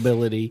only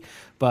ability,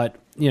 but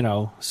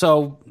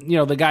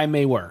the guy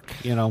may work.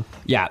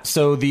 Yeah.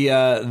 So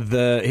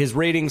his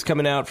ratings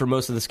coming out for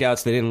most of the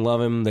scouts, they didn't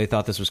love him. They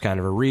thought this was kind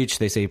of a reach.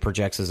 They say he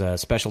projects as a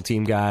special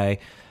team guy.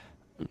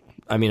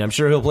 I mean, I'm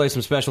sure he'll play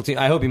some special team.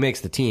 I hope he makes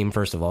the team,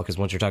 first of all, because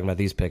once you're talking about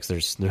these picks,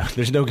 there's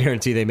no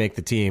guarantee they make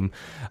the team.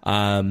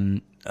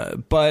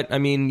 But I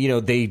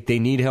mean, they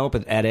need help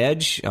at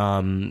edge.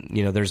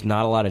 There's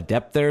not a lot of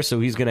depth there, so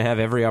he's going to have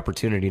every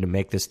opportunity to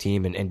make this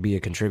team and be a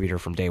contributor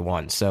from day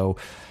one. So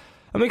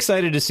I'm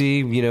excited to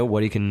see,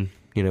 what he can,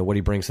 what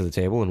he brings to the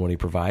table and what he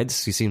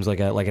provides. He seems like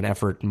an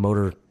effort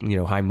motor,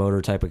 high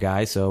motor type of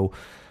guy. So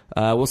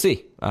we'll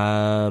see.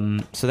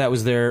 So that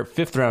was their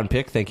 5th round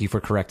pick. Thank you for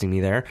correcting me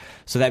there.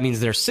 So that means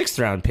their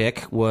 6th round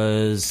pick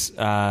was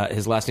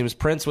his last name is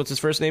Prince. What's his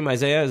first name?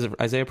 Isaiah? Is it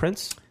Isaiah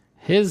Prince?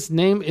 His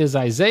name is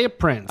Isaiah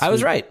Prince. I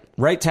was right.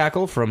 Right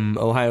tackle from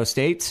Ohio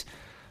State.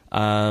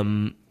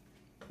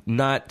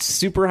 Not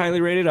super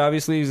highly rated.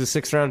 Obviously, he's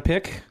a 6th-round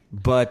pick,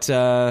 but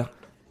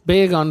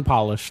big,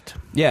 unpolished.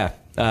 Yeah,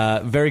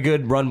 very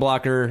good run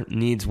blocker.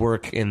 Needs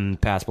work in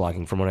pass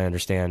blocking, from what I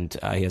understand.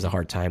 He has a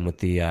hard time with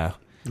the.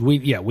 We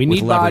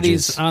need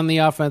bodies on the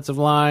offensive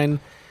line.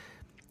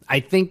 I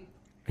think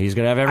he's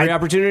going to have every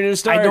opportunity to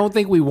start. I don't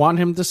think we want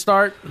him to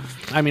start.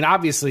 I mean,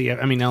 obviously,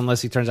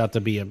 unless he turns out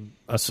to be a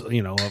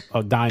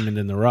diamond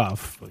in the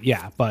rough.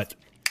 Yeah, but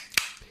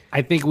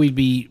I think we'd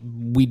be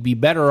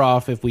better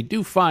off if we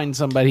do find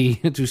somebody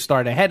to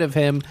start ahead of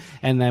him,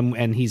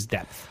 and he's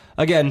depth.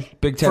 Again,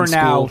 Big Ten for school.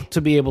 now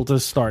to be able to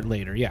start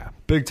later. Yeah,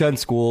 Big Ten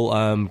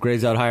school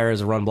grades out higher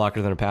as a run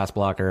blocker than a pass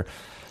blocker.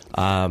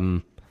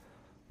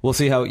 We'll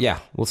see how. Yeah,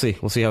 we'll see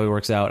how he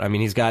works out. I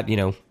mean, he's got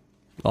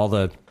all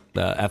the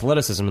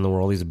athleticism in the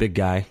world. He's a big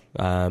guy,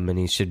 and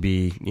he should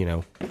be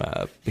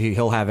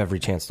he'll have every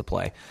chance to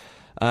play.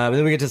 And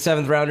then we get to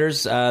 7th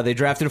rounders. They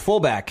drafted a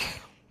fullback,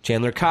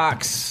 Chandler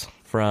Cox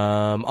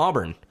from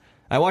Auburn.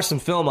 I watched some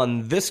film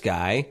on this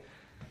guy.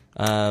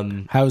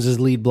 How's his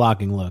lead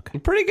blocking look?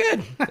 Pretty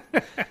good.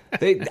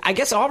 I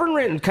guess Auburn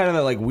ran kind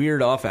of that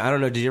weird offense. I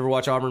don't know. Did you ever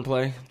watch Auburn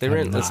play? They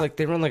run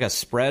a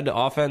spread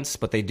offense,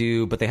 but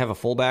they have a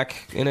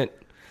fullback in it.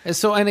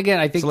 So, and again,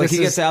 I think he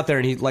gets out there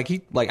and he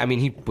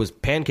was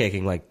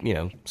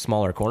pancaking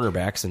smaller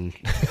cornerbacks, and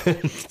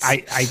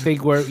I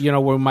think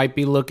we might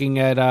be looking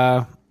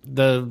at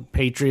the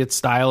Patriots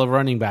style of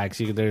running backs.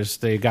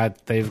 They've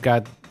got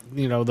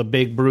the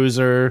big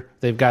bruiser,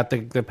 they've got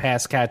the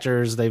pass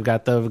catchers, they've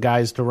got the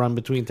guys to run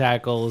between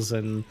tackles,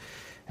 and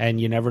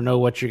you never know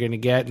what you're going to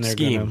get, and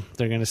they're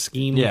going to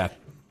scheme. Yeah.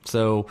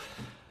 So,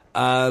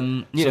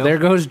 there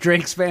goes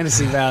Drake's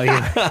fantasy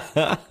value.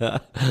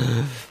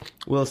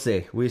 We'll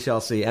see. We shall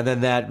see. And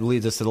then that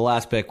leads us to the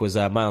last pick was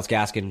Myles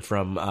Gaskin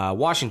from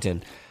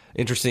Washington.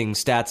 Interesting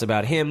stats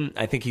about him.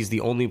 I think he's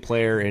the only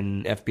player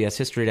in FBS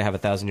history to have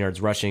 1,000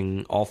 yards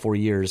rushing all 4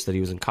 years that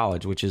he was in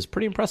college, which is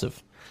pretty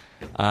impressive.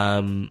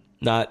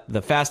 Not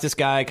the fastest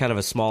guy, kind of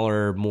a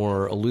smaller,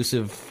 more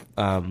elusive,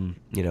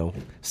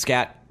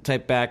 scat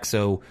type back.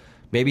 So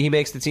maybe he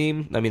makes the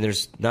team. I mean,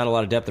 there's not a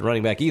lot of depth at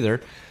running back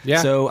either.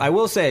 Yeah. So I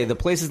will say the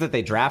places that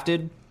they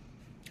drafted,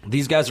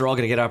 these guys are all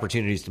going to get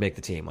opportunities to make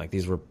the team.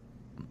 These were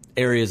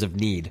areas of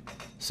need.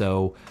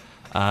 So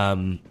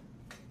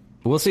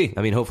we'll see.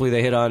 I mean, hopefully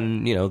they hit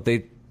on,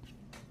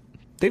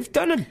 they've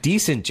done a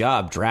decent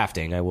job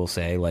drafting, I will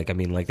say.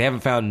 They haven't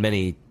found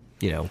many,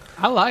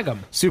 I like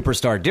them.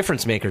 Superstar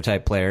difference maker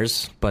type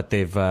players, but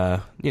they've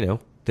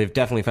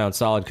definitely found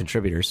solid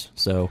contributors.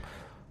 So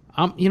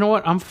you know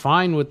what? I'm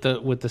fine with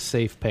the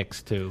safe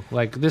picks too.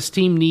 This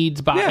team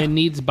needs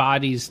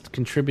bodies,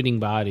 contributing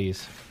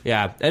bodies.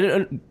 Yeah,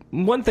 and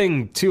one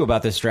thing too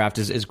about this draft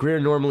is Greer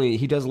normally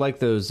he does like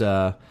those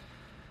the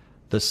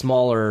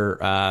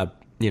smaller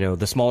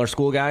the smaller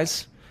school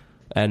guys,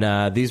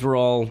 and these were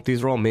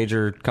all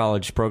major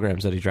college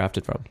programs that he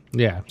drafted from.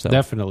 Yeah, so,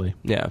 definitely.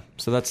 Yeah,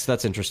 so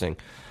that's interesting.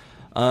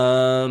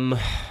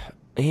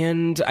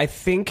 And I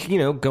think,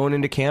 going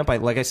into camp,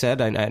 like I said,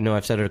 I know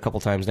I've said it a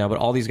couple times now, but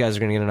all these guys are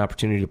going to get an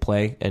opportunity to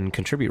play and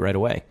contribute right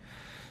away.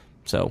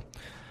 So,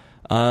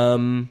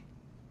 I'm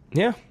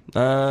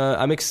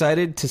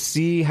excited to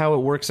see how it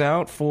works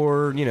out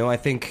for, I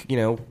think,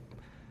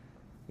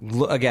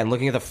 again,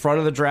 looking at the front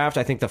of the draft,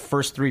 I think the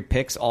first 3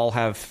 picks all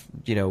have,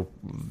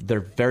 they're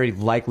very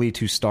likely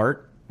to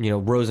start.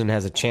 Rosen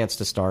has a chance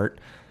to start,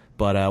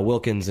 but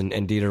Wilkins and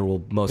Dieter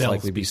will most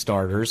likely be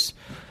starters.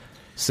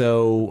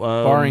 So,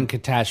 barring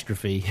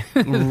catastrophe,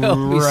 right.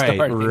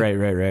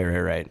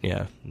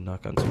 Yeah,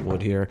 knock on some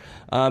wood here.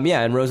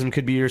 And Rosen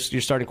could be your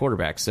starting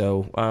quarterback.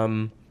 So,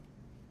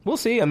 we'll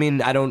see. I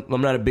mean, I'm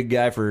not a big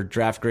guy for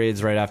draft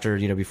grades right after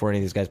before any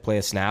of these guys play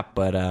a snap,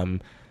 but I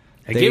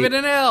give it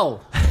an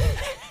L.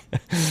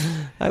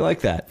 I like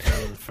that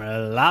for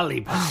a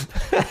lollipop.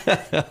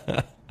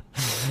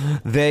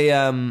 They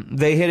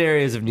hit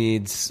areas of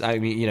needs. I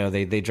mean,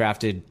 they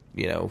drafted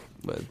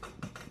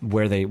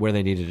where they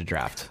needed to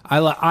draft. I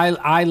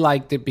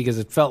liked it because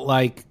it felt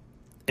like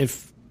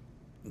if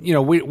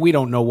we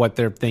don't know what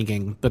they're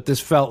thinking, but it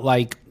felt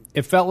like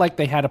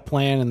they had a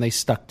plan and they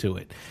stuck to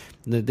it.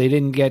 They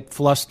didn't get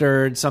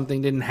flustered.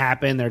 Something didn't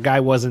happen. Their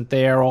guy wasn't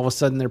there. All of a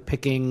sudden they're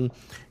picking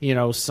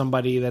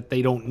somebody that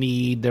they don't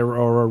need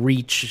or a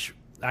reach.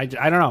 I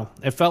don't know.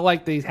 It felt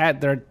like they had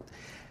their.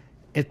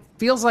 It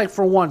feels like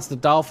for once the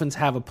Dolphins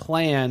have a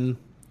plan.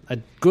 A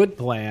good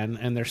plan,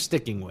 and they're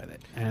sticking with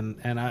it, and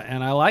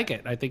I like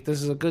it. I think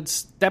this is a good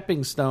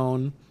stepping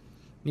stone,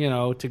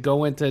 to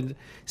go into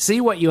see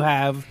what you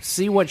have,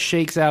 see what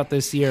shakes out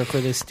this year for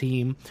this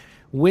team,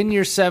 win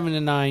your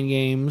 7-9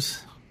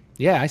 games.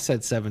 Yeah, I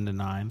said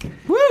 7-9.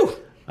 Woo!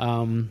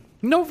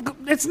 No,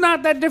 it's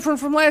not that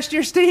different from last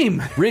year's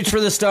team. Reach for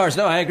the stars.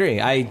 No, I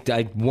agree. I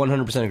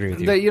 100% agree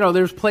with you.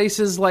 There's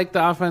places like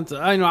the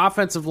offensive. I know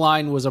offensive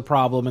line was a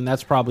problem, and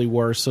that's probably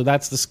worse. So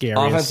that's the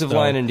scariest. Offensive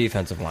line and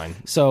defensive line.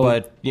 So,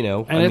 but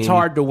it's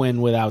hard to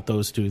win without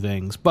those two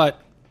things.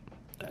 But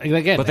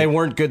again, but they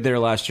weren't good there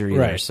last year either.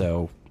 Right.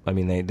 So I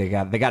mean, they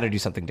got to do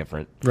something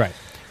different. Right.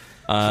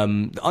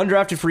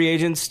 Undrafted free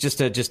agents, just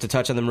to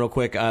touch on them real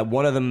quick.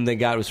 One of them they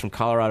got was from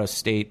Colorado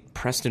State,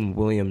 Preston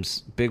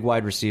Williams, big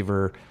wide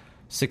receiver,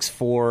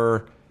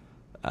 6'4",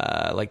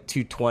 like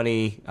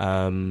 220.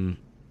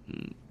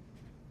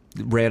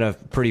 Ran a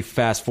pretty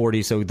fast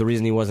 40. So the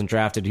reason he wasn't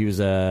drafted, he was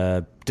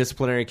a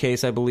disciplinary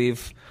case, I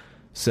believe.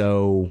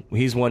 So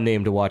he's one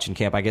name to watch in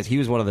camp. I guess he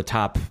was one of the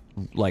top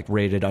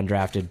rated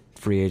undrafted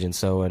free agents.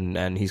 So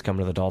and he's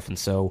coming to the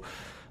Dolphins. So.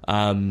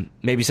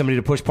 Maybe somebody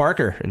to push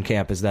Parker in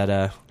camp is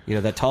that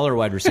that taller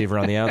wide receiver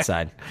on the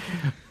outside.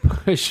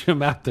 Push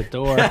him out the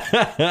door.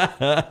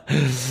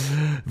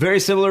 Very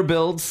similar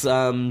builds.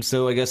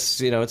 So I guess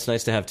it's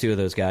nice to have two of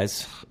those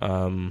guys.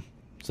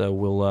 So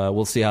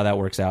we'll see how that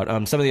works out.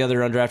 Some of the other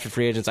undrafted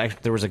free agents.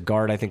 There was a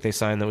guard I think they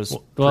signed that was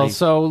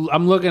So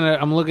I'm looking at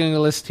the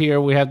list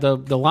here. We have the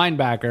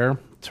linebacker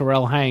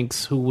Terrell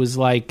Hanks, who was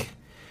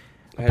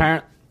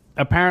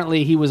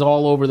apparently he was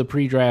all over the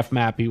pre-draft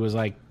map. He was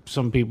like.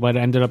 Some people had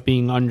ended up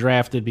being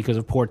undrafted because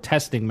of poor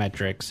testing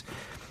metrics,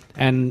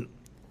 and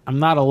I'm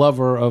not a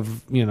lover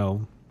of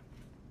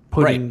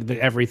putting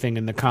everything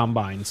in the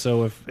combine.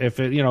 So if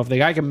the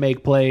guy can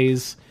make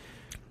plays,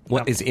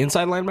 what is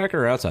inside linebacker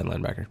or outside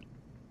linebacker?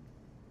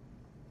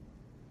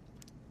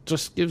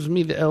 Just gives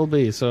me the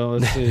LB. So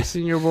let's see,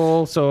 Senior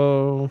Bowl.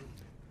 So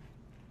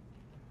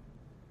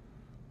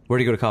where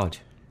did he go to college?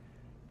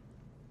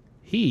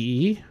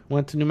 He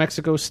went to New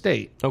Mexico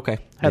State. Okay.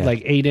 Had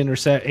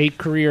 8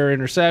 career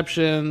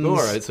interceptions. All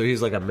right, so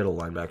he's like a middle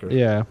linebacker.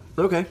 Yeah.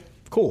 Okay.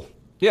 Cool.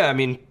 Yeah, I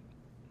mean,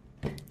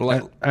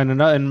 from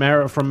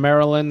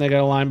Maryland, they got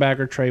a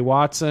linebacker, Trey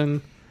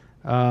Watson.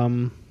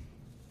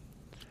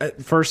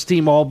 First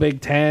team All Big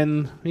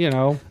Ten.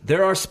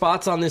 There are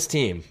spots on this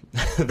team.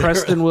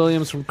 Preston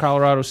Williams from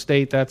Colorado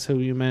State. That's who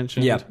you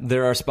mentioned. Yeah,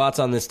 there are spots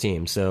on this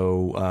team.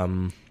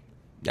 So,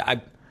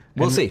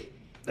 we'll see.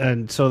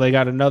 And so they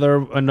got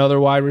another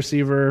wide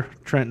receiver,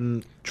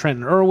 Trenton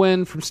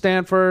Irwin from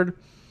Stanford,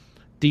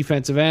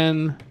 defensive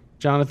end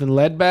Jonathan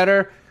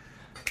Ledbetter.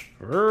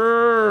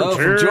 Oh,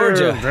 from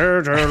Georgia.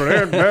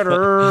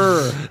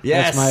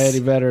 Yes, that's my Eddie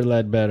Vedder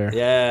Ledbetter.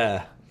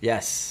 Yeah.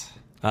 Yes.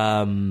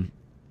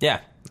 Yeah.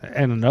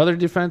 And another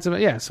defensive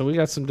end. Yeah. So we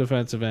got some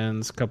defensive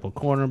ends, a couple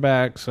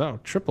cornerbacks. Oh,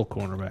 triple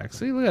cornerbacks.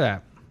 See, look at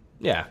that.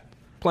 Yeah.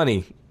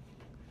 Plenty.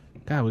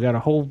 God, we got a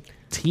whole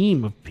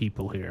team of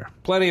people here.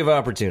 Plenty of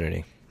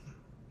opportunity.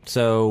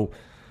 So,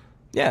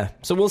 yeah.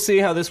 So we'll see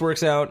how this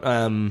works out.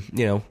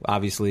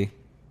 Obviously,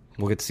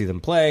 we'll get to see them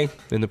play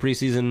in the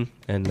preseason,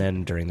 and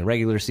then during the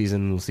regular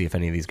season, we'll see if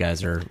any of these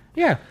guys are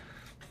going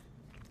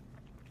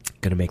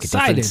to make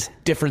a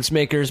difference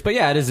makers. But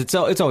yeah, it is. It's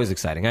always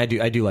exciting. I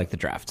do like the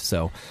draft.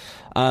 So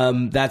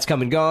that's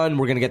come and gone.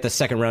 We're going to get the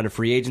second round of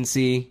free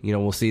agency.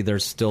 We'll see.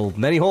 There's still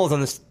many holes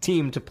on this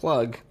team to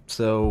plug.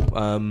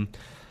 So,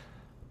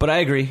 but I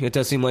agree. It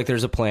does seem like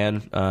there's a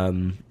plan.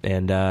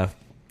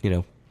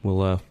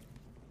 We'll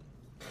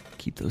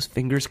keep those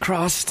fingers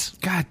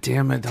crossed. God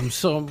damn it.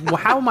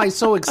 How am I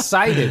so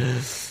excited?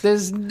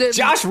 There's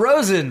Josh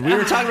Rosen. We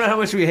were talking about how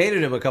much we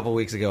hated him a couple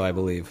weeks ago, I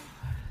believe.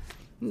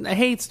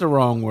 Hate's the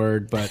wrong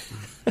word, but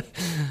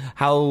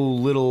how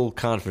little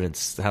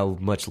confidence, how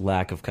much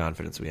lack of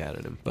confidence we had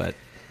in him. But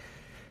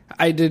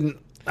coming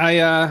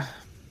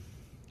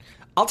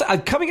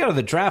out of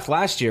the draft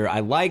last year, I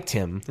liked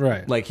him.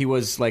 Right. He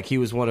was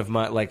one of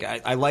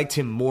my I liked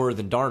him more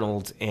than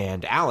Darnold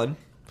and Allen.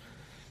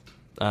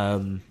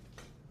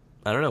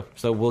 I don't know.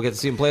 So we'll get to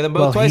see him play them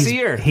both twice a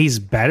year. He's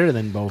better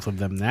than both of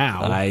them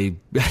now.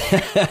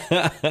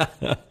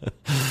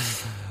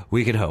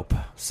 We can hope.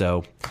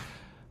 So,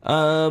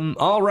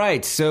 all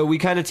right. So we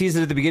kind of teased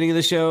it at the beginning of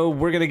the show.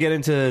 We're going to get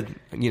into,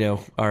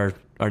 our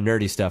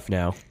nerdy stuff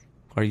now.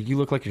 You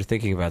look like you're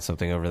thinking about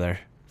something over there.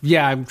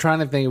 Yeah, I'm trying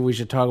to think if we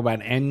should talk about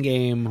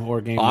Endgame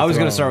or Game of Thrones. I was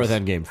going to start with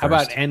Endgame first. How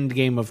about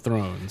Endgame of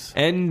Thrones?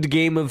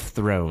 Endgame of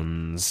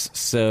Thrones.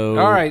 So,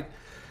 all right.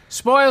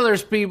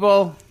 Spoilers,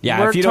 people.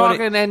 Yeah, we're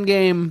talking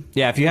Endgame.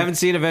 Yeah, if you haven't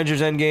seen Avengers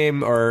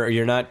Endgame or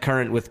you're not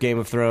current with Game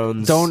of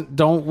Thrones,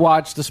 don't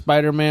watch the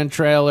Spider-Man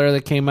trailer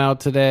that came out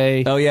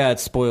today. Oh yeah, it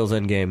spoils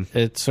Endgame.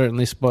 It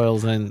certainly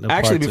spoils Endgame.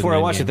 Actually, before I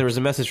watched it, there was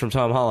a message from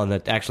Tom Holland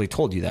that actually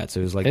told you that. So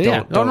it was like,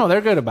 no,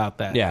 they're good about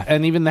that. Yeah,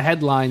 and even the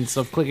headlines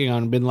of clicking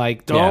on have been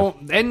like,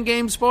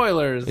 Endgame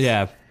spoilers.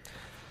 Yeah,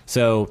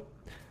 so.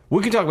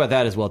 We can talk about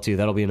that as well too.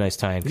 That'll be a nice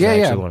time. Yeah, I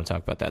actually want to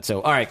talk about that.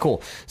 So, all right,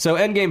 cool. So,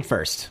 Endgame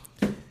first.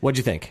 What'd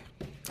you think?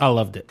 I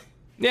loved it.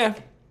 Yeah,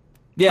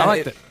 I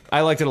liked it.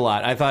 I liked it a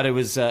lot. I thought it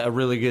was a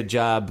really good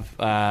job.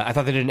 I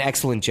thought they did an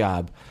excellent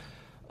job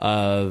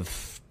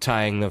of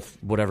tying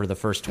the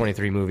first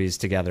 23 movies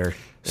together.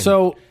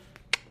 So,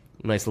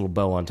 nice little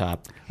bow on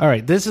top. All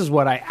right, this is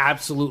what I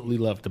absolutely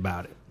loved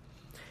about it.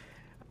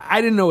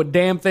 I didn't know a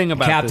damn thing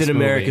about Captain this movie.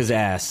 America's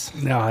ass.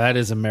 No, that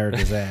is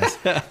America's ass.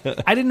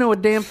 I didn't know a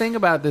damn thing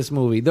about this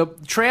movie. The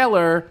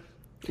trailer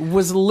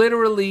was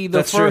literally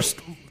the first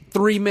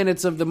 3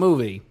 minutes of the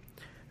movie.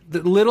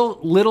 The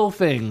little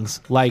things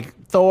like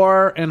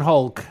Thor and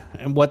Hulk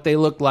and what they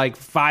look like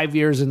 5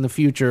 years in the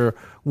future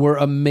were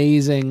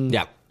amazing.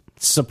 Yeah.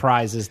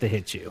 Surprises to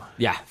hit you.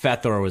 Yeah,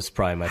 Fat Thor was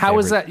probably my favorite. How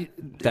is that?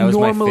 That was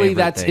my normally favorite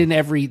that's thing. in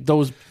every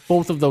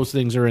both of those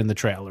things are in the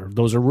trailer.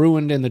 Those are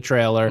ruined in the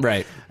trailer.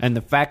 Right. And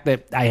the fact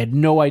that I had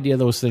no idea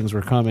those things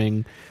were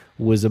coming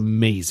was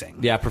amazing.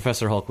 Yeah,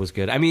 Professor Hulk was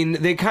good. I mean,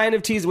 they kind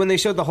of teased when they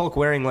showed the Hulk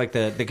wearing like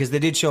because they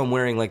did show him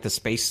wearing like the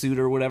space suit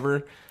or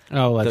whatever.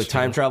 Oh, that's the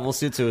time travel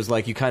suit. So it was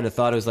like you kind of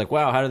thought it was like,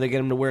 wow, how did they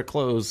get him to wear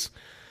clothes?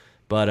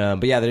 But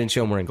yeah, they didn't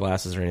show him wearing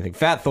glasses or anything.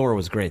 Fat Thor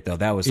was great though.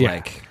 That was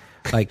like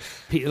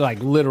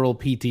literal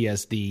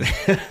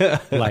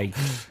PTSD, like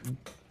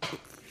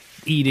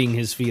eating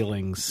his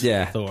feelings.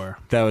 Yeah, Thor.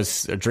 That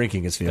was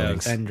drinking his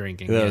feelings and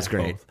drinking. That was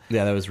great. Both.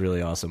 Yeah, that was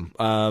really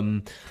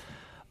awesome.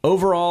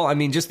 Overall, I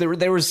mean, just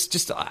there was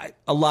just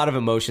a lot of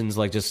emotions,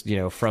 like just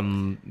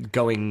from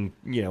going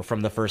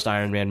from the first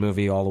Iron Man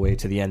movie all the way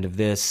to the end of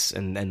this,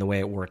 and the way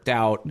it worked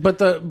out. But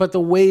the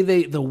way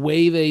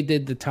they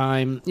did the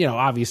time,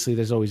 obviously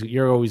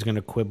you're always going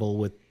to quibble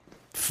with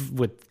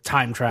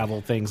time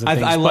travel things.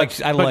 And I liked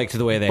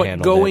the way they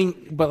handled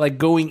it. But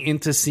going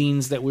into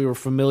scenes that we were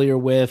familiar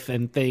with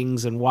and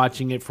things, and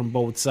watching it from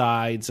both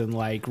sides, and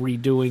like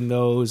redoing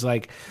those,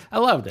 like I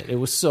loved it. It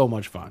was so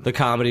much fun. The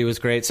comedy was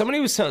great.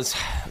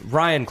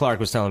 Ryan Clark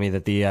was telling me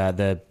that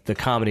the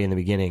comedy in the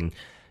beginning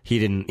he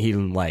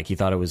didn't like. He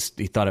thought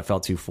it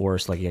felt too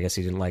forced. Like I guess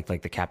he didn't like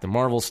the Captain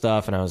Marvel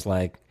stuff. And I was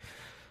like,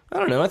 I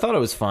don't know. I thought it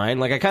was fine.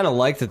 Like I kind of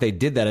liked that they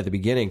did that at the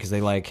beginning because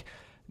they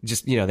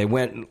they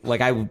went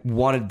like I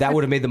wanted. That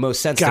would have made the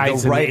most sense to go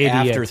right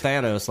after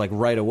Thanos, like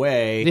right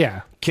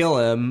away, kill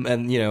him,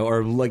 and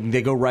or like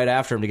they go right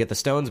after him to get the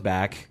stones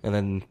back, and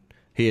then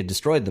he had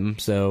destroyed them.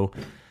 So,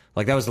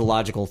 like that was the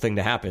logical thing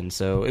to happen.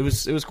 So it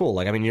was cool.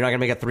 Like I mean, you're not gonna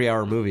make a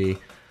 3-hour movie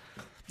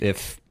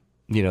if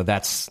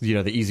that's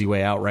the easy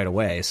way out right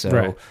away. So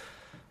right.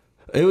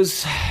 It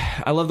was.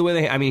 I love the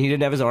way he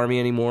didn't have his army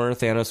anymore.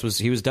 Thanos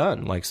was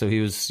done. Like so he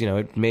was.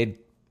 It made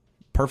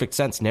perfect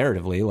sense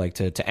narratively, like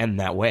to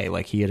end that way.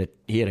 Like he had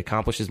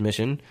accomplished his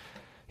mission.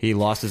 He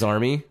lost his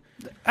army.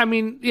 I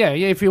mean, yeah.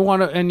 If you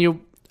want to, and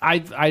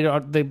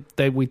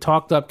we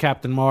talked up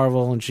Captain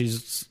Marvel, and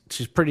she's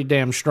pretty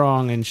damn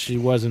strong, and she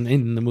wasn't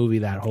in the movie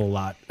that whole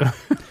lot.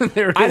 I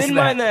didn't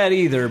mind that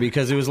either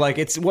because it was like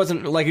it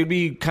wasn't like it'd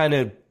be kind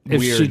of if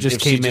weird she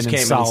just came in and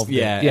solved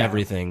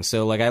everything.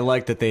 So like I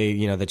liked that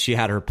they that she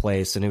had her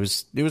place, and it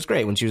was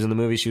great when she was in the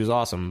movie. She was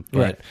awesome, but.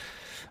 Right.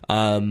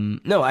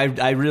 No,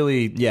 I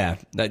really,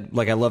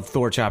 I love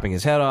Thor chopping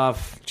his hand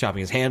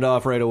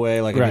off right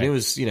away. Like, I mean, it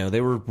was,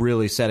 they were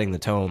really setting the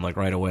tone, like,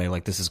 right away.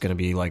 Like, this is going to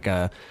be, like,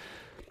 a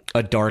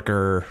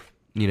darker,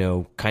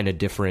 kind of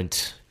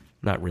different,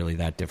 not really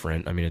that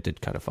different. I mean, it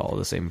did kind of follow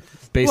the same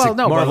basic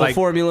Marvel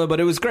formula, but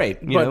it was great,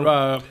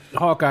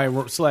 Hawkeye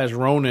 /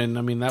 Ronin,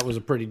 I mean, that was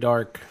a pretty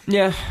dark.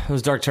 Yeah, it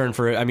was a dark turn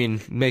for it. I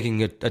mean,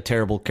 making a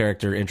terrible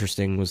character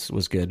interesting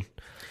was good.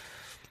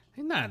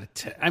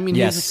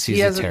 He's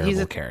a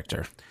terrible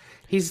character.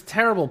 He's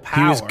terrible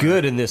power. He was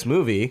good in this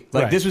movie.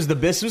 Like this was the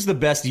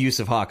best use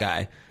of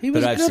Hawkeye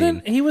that I've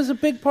seen. He was a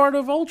big part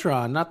of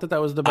Ultron. Not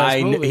that was the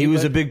best movie. He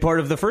was a big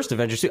part of the first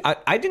Avengers too.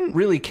 I didn't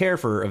really care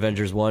for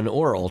Avengers 1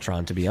 or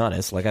Ultron, to be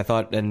honest. Like I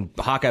thought, and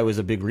Hawkeye was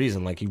a big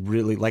reason. Like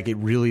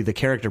the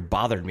character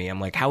bothered me. I'm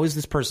like, how is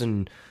this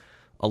person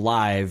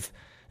alive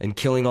and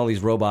killing all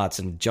these robots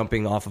and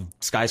jumping off of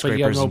skyscrapers? But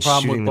you have no and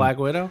problem shooting with Black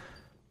Widow?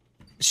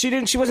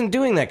 She wasn't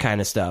doing that kind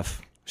of stuff.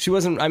 She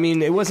wasn't. I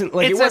mean, it wasn't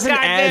like it's it wasn't a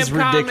as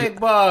ridiculous. Comic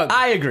book.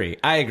 I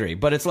agree.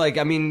 But it's like,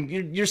 I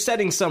mean, you're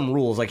setting some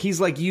rules. Like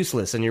he's like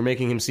useless, and you're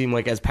making him seem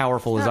like as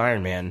powerful as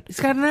Iron Man. He's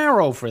got an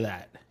arrow for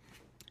that.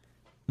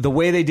 The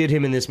way they did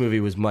him in this movie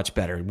was much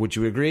better. Would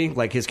you agree?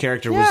 Like his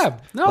character was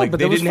but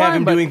they didn't have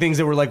him doing things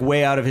that were like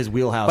way out of his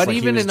wheelhouse. But like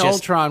even in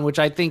Ultron, which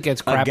I think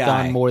gets crapped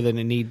on more than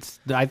it needs,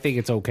 I think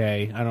it's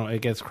okay.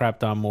 It gets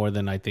crapped on more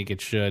than I think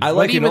it should. I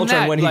like in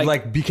Ultron when he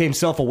became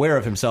self-aware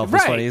of himself. It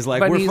was funny. He's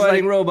like, we're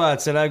fighting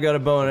robots, and I've got a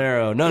bow and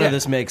arrow. None of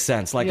this makes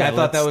sense. Like I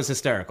thought that was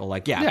hysterical.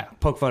 Like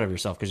poke fun of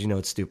yourself because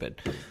it's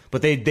stupid.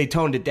 But they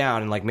toned it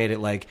down and like made it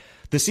like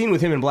the scene with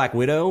him and Black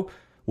Widow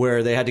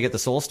where they had to get the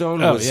Soul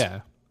Stone.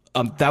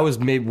 That was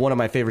maybe one of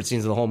my favorite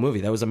scenes of the whole movie.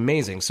 That was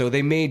amazing. So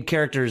they made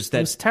characters that...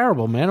 It was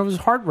terrible, man. It was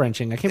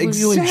heart-wrenching. I can't believe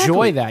you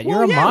enjoy that.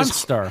 You're a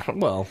monster.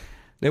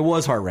 It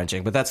was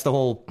heart-wrenching, but that's the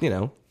whole,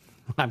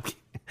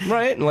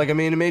 right? Like, I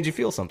mean, it made you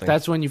feel something.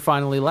 That's when you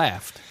finally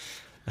laughed.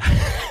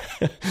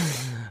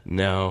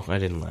 No, I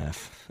didn't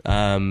laugh.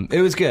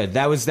 It was good.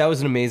 That was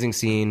an amazing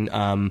scene.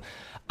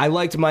 I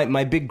liked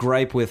my big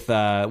gripe with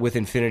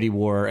Infinity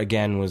War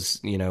again was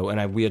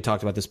and we had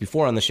talked about this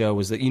before on the show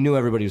was that you knew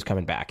everybody was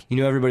coming back. You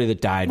knew everybody that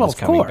died was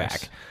coming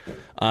back.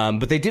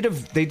 But they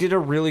did a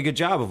really good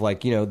job of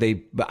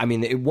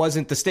it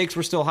wasn't, the stakes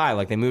were still high.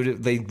 Like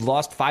they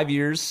lost 5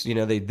 years.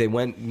 They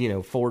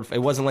went forward.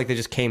 It wasn't like they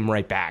just came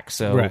right back.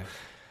 So. Right.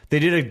 They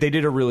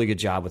did a really good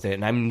job with it,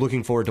 and I'm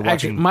looking forward to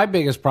watching. Actually, my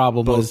biggest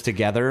problem was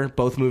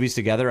both movies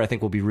together. I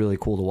think will be really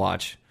cool to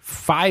watch.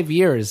 5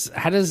 years.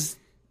 How does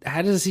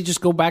how does he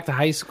just go back to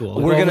high school?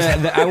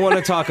 I want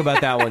to talk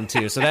about that one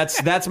too. So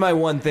that's my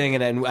one thing,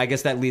 and then I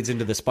guess that leads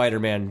into the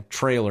Spider-Man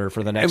trailer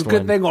for the next one.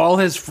 Good thing all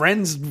his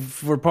friends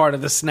were part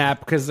of the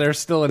snap because they're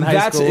still in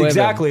high school. That's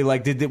exactly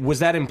like. Was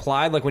that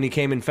implied? Like when he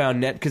came and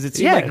found Ned, because it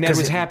seemed like Ned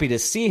was happy to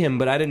see him,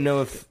 but I didn't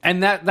know if.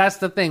 And that's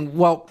the thing.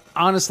 Well,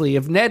 honestly,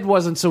 if Ned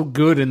wasn't so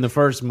good in the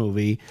first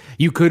movie,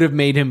 you could have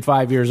made him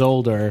 5 years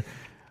older.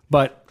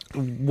 But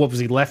what was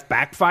he left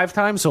back 5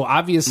 times? So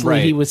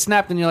obviously he was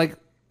snapped, and you're like.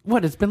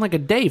 What? It's been like a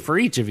day for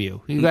each of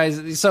you. You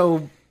guys,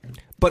 so...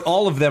 But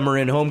all of them are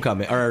in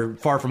Homecoming, or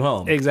Far From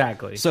Home.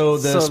 Exactly. So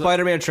the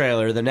Spider-Man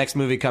trailer, the next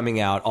movie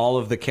coming out, all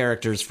of the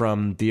characters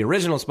from the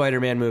original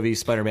Spider-Man movie,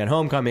 Spider-Man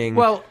Homecoming...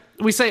 Well,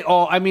 we say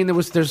all... I mean,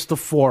 there's the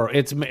 4.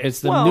 It's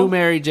the new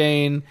Mary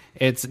Jane,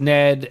 it's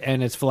Ned,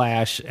 and it's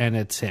Flash, and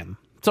it's him.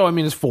 So, I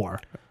mean, it's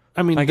 4.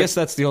 I mean, I guess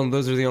those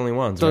are the only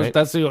ones, right?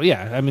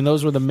 I mean,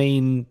 those were the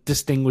main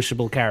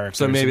distinguishable characters.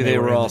 So maybe they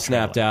were all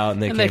snapped out,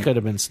 and they could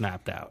have been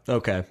snapped out.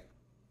 Okay,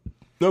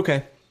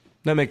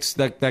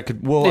 that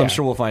could. Well, I'm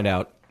sure we'll find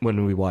out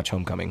when we watch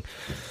Homecoming.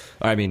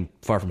 I mean,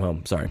 Far From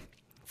Home. Sorry,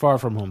 Far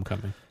From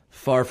Homecoming.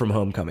 Far From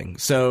Homecoming.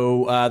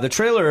 So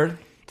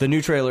the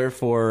new trailer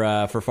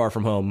for Far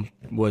From Home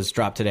was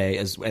dropped today,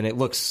 and it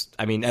looks.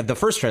 I mean, the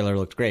first trailer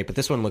looked great, but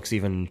this one looks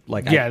even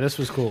like. This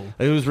was cool.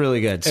 It was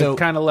really good. So it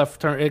kind of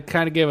left turn. It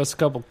kind of gave us a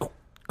couple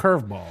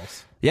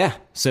curveballs. Yeah,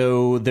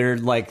 so they're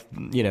like,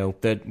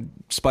 that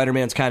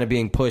Spider-Man's kind of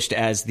being pushed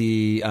as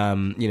the,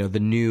 the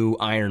new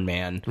Iron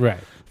Man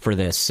for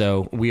this.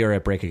 So we are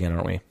at break again,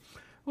 aren't we?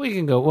 We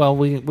can go. Well,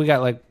 we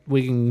got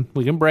we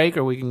can break,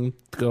 or we can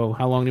go.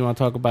 How long do you want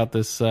to talk about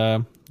this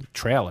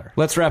trailer?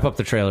 Let's wrap up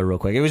the trailer real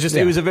quick. It was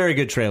it was a very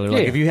good trailer.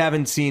 Like if you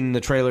haven't seen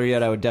the trailer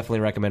yet, I would definitely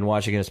recommend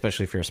watching it,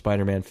 especially if you're a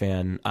Spider-Man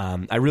fan.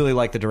 I really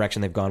like the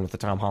direction they've gone with the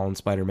Tom Holland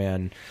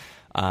Spider-Man.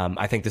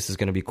 I think this is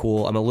going to be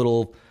cool. I'm a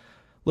little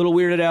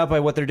weirded out by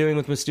what they're doing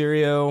with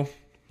Mysterio.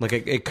 Like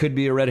it could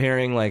be a red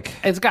herring. Like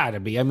it's got to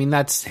be. I mean,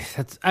 that's.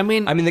 I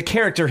mean, the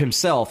character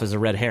himself is a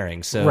red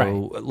herring.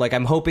 So, like,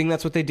 I'm hoping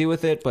that's what they do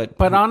with it. But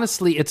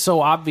honestly, it's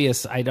so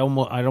obvious. I'd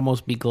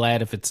almost be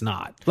glad if it's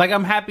not. Like,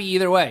 I'm happy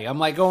either way. I'm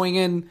like going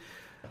in,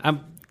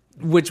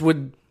 which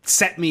would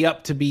set me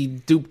up to be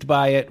duped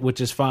by it,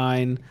 which is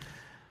fine.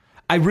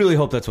 I really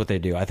hope that's what they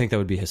do. I think that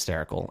would be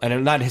hysterical,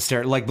 and not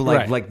hysterical, like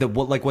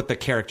what the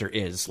character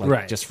is,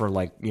 just for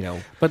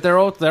But they're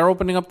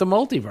opening up the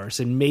multiverse,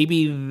 and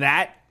maybe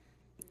that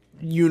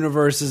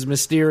universe's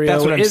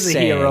Mysterio is a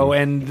hero,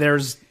 and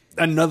there's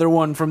another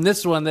one from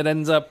this one that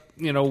ends up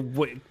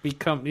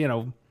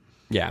become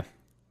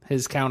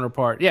his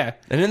counterpart. Yeah,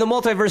 and in the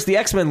multiverse, the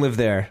X-Men live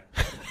there,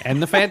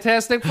 and the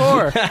Fantastic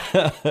Four.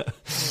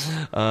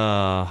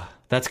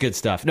 That's good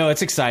stuff. No,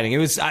 it's exciting. It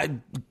was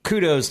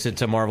kudos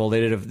to Marvel.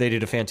 They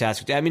did a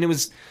fantastic. I mean, it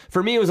was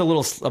for me. It was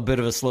a bit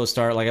of a slow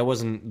start. Like I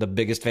wasn't the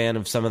biggest fan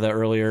of some of the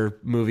earlier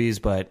movies,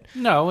 but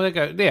no, like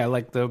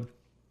the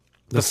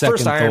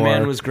first Iron Thor.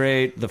 Man was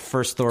great. The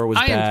first Thor was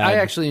bad. I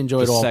actually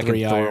enjoyed all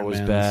 3 Thor Iron was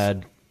Mans.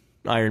 bad.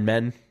 Iron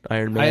Man. I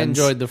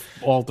enjoyed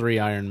all 3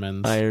 Iron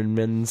Mans. Iron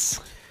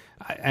Mans.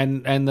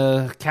 And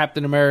the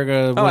Captain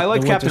America. I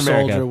like Captain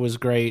America. Soldier was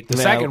great. The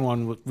second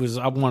one was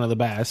one of the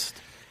best.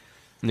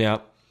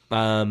 Yeah.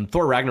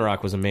 Thor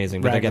Ragnarok was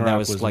amazing, but again, that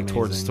was like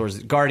towards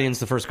Guardians.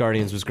 The first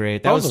Guardians was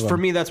great. That was for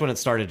me. That's when it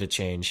started to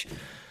change.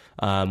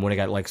 When it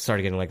got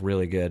started getting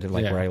really good, and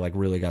where I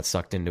really got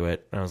sucked into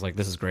it. And I was like,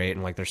 this is great,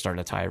 and they're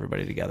starting to tie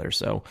everybody together.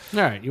 So, all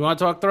right, you want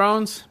to talk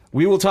Thrones?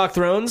 We will talk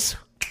Thrones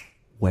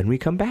when we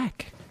come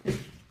back,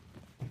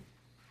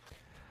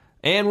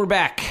 and we're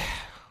back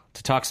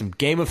to talk some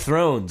Game of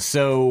Thrones.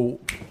 So,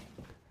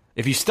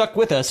 if you stuck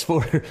with us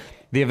for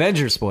the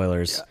Avengers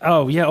spoilers.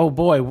 Oh yeah, oh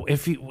boy.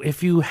 If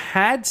you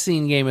had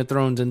seen Game of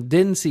Thrones and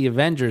didn't see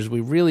Avengers,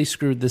 we really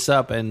screwed this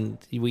up, and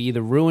we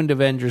either ruined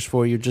Avengers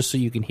for you just so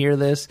you can hear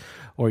this,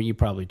 or you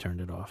probably turned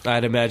it off.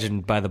 I'd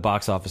imagine by the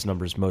box office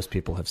numbers, most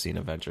people have seen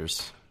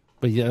Avengers.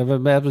 But yeah,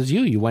 that was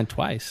you. You went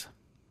twice.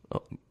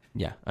 Oh,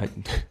 yeah,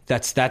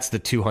 that's the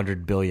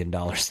 $200 billion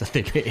that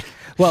they paid.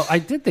 Well, I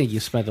did think you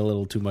spent a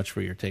little too much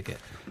for your ticket.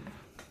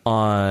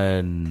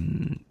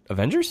 On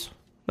Avengers?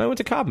 I went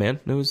to Cobb, man.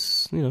 It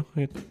was,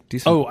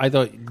 decent. Oh, I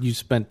thought you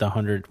spent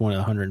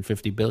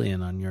 $150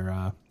 billion on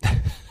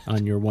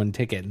your one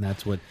ticket, and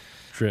that's what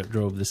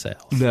drove the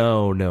sales.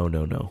 No.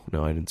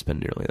 I didn't spend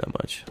nearly that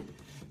much.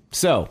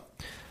 So,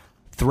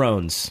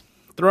 Thrones,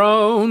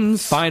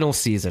 final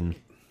season.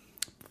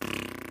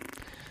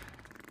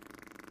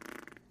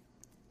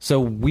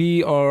 So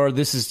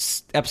this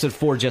is episode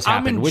 4 just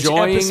happened. Which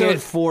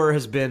episode 4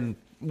 has been?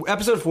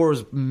 Episode 4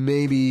 was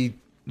maybe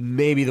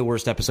the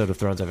worst episode of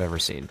Thrones I've ever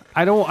seen.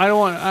 I don't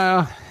want.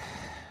 I'm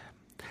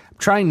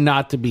trying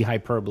not to be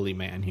hyperbole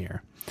man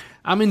here.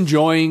 I'm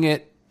enjoying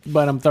it,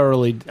 but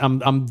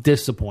I'm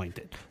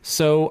disappointed.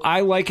 So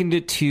I likened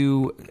it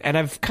to, and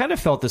I've kind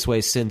of felt this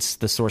way since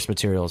the source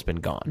material has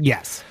been gone.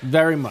 Yes,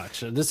 very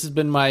much. This has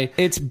been my.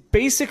 It's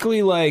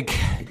basically like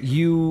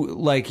you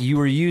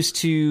were used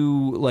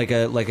to like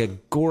a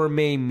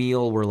gourmet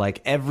meal where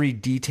every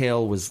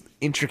detail was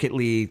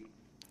intricately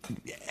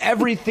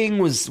everything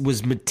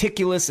was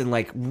meticulous and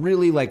like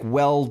really like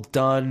well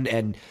done,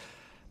 and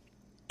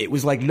it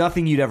was like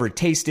nothing you'd ever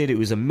tasted. It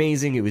was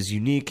amazing. It was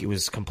unique. It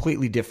was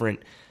completely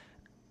different.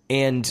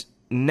 And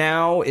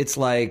now it's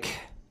like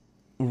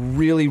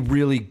really,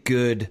 really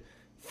good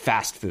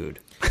fast food.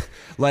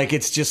 Like,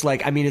 it's just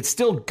like, I mean, it's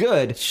still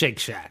good. Shake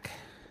Shack.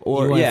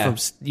 Or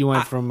you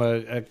went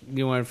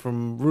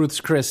from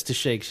Ruth's Chris to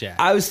Shake Shack.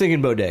 I was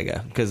thinking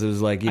bodega because it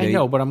was like, I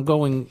know, but I'm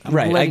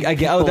right. I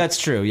get. Oh, that's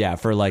true. Yeah,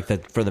 for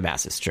the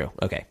masses. True.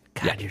 Okay.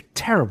 God, you're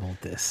terrible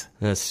at this.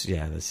 That's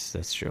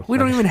true. We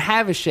don't even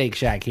have a Shake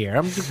Shack here.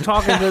 I'm just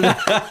talking to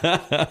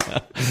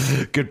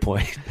the... Good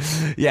point.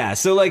 Yeah.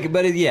 So like,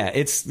 but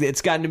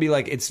it's gotten to be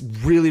like, it's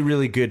really,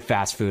 really good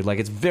fast food. Like,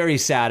 it's very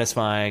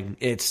satisfying.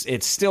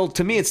 It's still,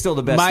 to me, it's still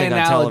the best thing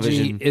on television.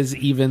 My analogy is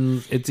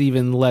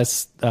even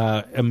less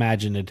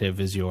imaginative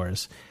as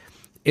yours.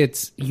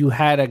 It's, you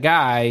had a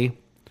guy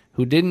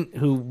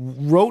who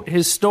wrote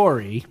his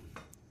story.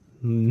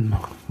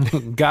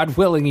 God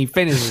willing, he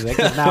finishes it,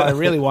 because now I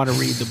really want to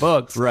read the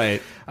books.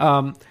 Right.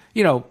 When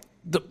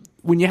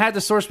you had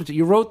the source material,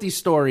 you wrote these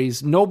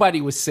stories. Nobody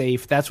was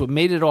safe. That's what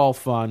made it all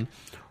fun.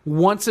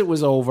 Once it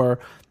was over,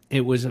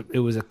 it was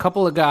a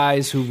couple of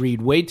guys who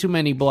read way too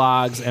many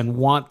blogs and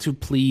want to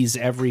please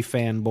every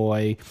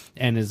fanboy,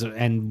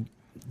 and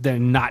they're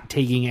not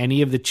taking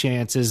any of the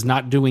chances,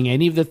 not doing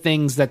any of the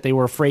things that they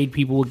were afraid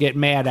people would get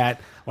mad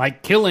at,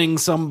 like killing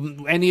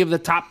any of the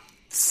top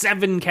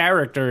 7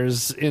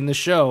 characters in the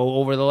show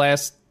over the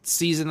last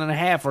season and a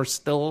half are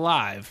still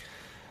alive.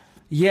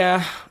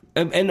 Yeah,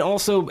 and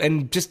also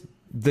just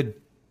the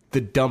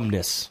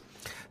dumbness.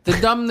 The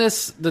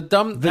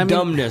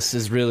dumbness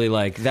is really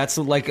like, that's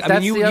like, I That's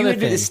mean, you the other had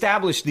thing.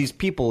 established these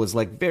people as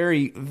like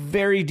very,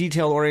 very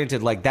detail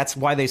oriented. Like, that's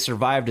why they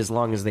survived as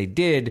long as they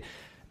did,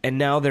 and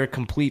now they're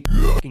complete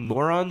fucking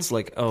morons.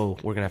 Like, oh,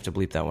 we're gonna have to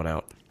bleep that one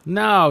out.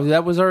 No,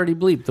 that was already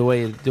bleeped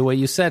the way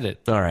you said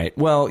it. All right.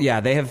 Well, yeah,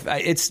 they have.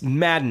 It's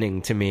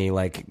maddening to me.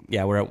 Like,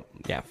 yeah, we're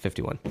at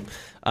 51.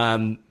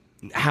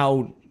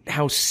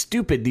 How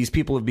stupid these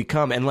people have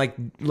become, and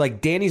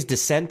like Danny's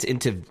descent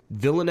into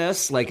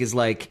villainess, like, is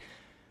like,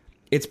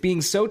 it's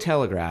being so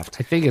telegraphed.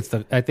 I think it's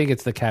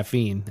the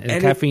caffeine.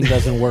 And caffeine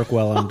doesn't work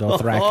well on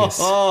Dothrakis.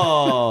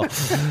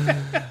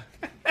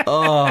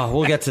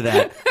 We'll get to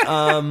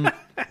that.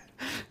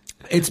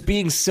 It's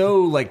being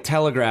so like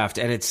telegraphed,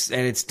 and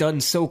it's done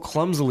so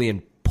clumsily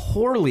and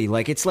poorly.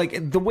 Like, it's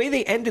like the way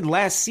they ended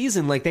last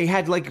season. Like, they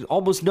had like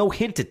almost no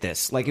hint at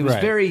this. Like, it was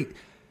very,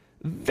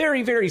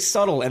 very, very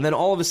subtle, and then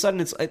all of a sudden,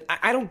 it's.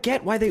 I don't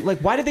get why did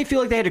they feel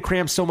like they had to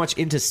cram so much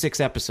into 6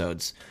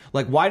 episodes?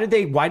 Like, why did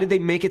they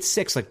make it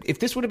 6? Like, if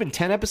this would have been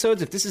 10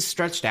 episodes, if this is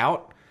stretched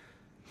out.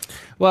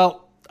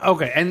 Well,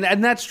 okay,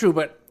 and that's true,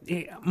 but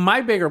my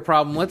bigger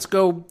problem. Let's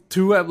go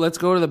to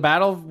the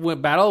Battle of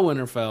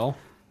Winterfell.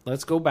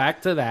 Let's go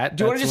back to that.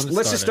 Do you want to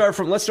let's start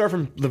from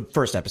the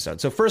first episode.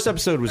 So first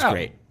episode was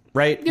great,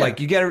 right? Yeah. Like,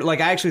 you get it.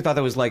 Like, I actually thought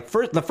that was like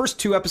the first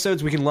 2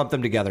 episodes, we can lump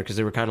them together because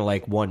they were kind of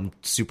like one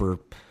super,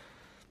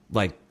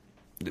 like,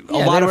 a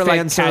lot of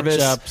fan service,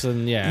 catch-ups,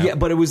 and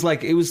but it was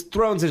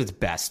Thrones at its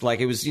best.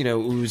 Like, it was, it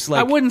was like,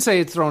 I wouldn't say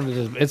it's Thrones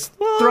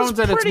Thrones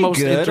at its most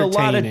good. entertaining. A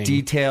lot of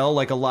detail,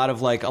 like a lot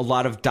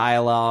of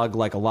dialogue,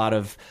 like a lot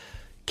of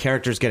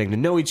characters getting to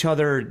know each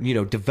other,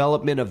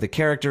 development of the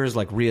characters,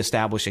 like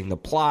reestablishing the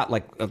plot,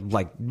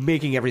 like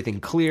making everything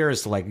clear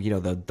as to like,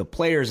 the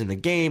players in the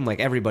game, like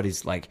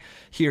everybody's like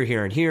here,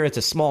 and here. It's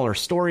a smaller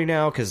story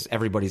now because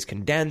everybody's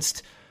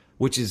condensed,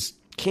 which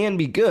can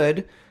be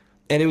good.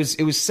 And it was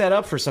set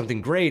up for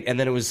something great. And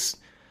then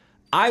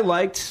I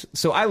liked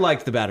the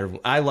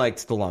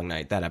Long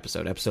Night, that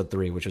episode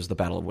 3, which was the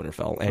Battle of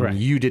Winterfell, and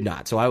you did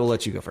not. So I will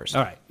let you go first.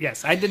 All right.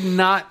 Yes, I did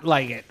not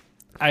like it.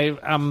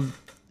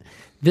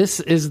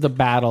 This is the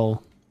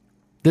battle.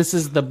 This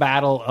is the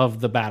battle of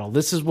the battle.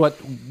 This is what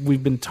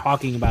we've been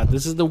talking about.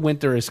 This is the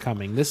winter is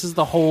coming. This is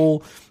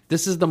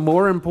the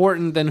more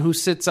important than who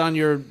sits on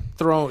your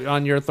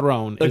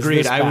throne.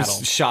 Agreed. I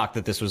was shocked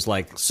that this was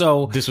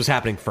this was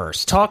happening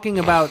first. Talking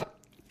about,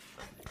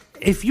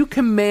 if you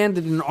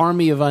commanded an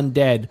army of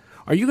undead,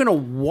 are you going to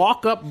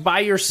walk up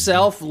by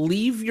yourself,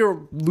 leave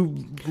your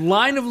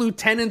line of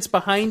lieutenants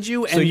behind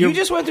you? And so you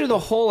just went through the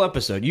whole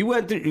episode. You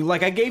went through,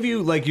 like, I gave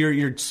you like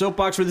your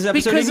soapbox for this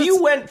episode, and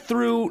you went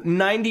through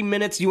 90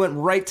 minutes. You went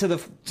right to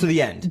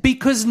the end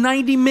because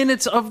 90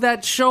 minutes of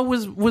that show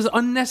was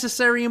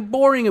unnecessary and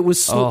boring. It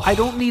was slow. I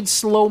don't need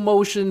slow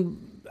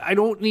motion. I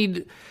don't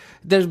need.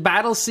 There's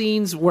battle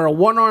scenes where a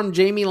one-armed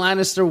Jaime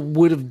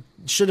Lannister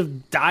should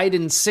have died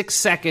in 6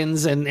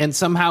 seconds, and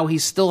somehow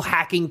he's still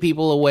hacking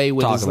people away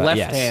with his left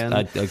hand.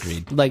 I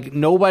agreed. Like,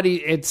 nobody.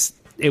 It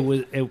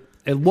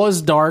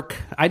was dark.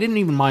 I didn't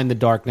even mind the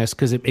darkness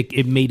because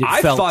it made it.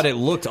 I thought it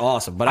looked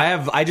awesome, but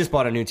I just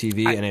bought a new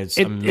TV and it's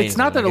amazing. It's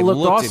not that it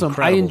looked awesome.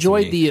 I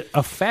enjoyed the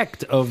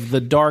effect of the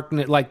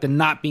darkness, like the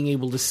not being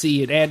able to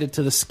see. It added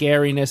to the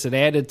scariness. It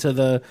added to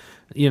the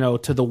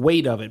to the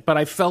weight of it. But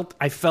I felt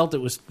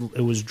it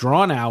was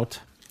drawn out.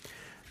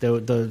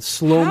 The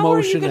slow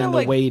motion and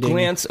the waiting.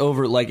 Glance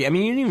over, like, I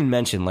mean, you didn't even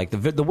mention, like,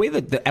 the way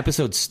that the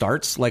episode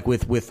starts, like,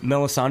 with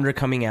Melisandre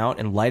coming out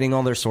and lighting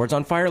all their swords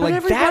on fire, But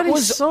like, that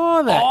was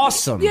saw that.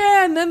 awesome.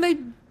 Yeah, and then they...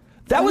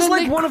 That was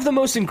like one of the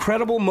most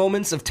incredible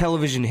moments of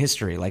television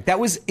history. Like, that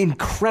was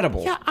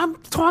incredible. Yeah, I'm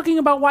talking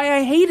about why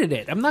I hated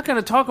it. I'm not going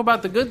to talk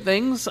about the good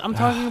things. I'm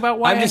talking about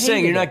why I hated it. I'm just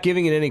saying, you're not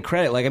giving it any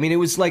credit. Like, I mean, it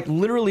was, like,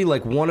 literally,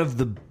 like, one of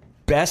the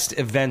best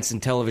events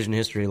in television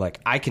history. Like,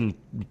 I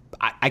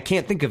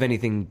can't think of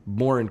anything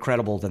more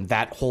incredible than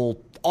that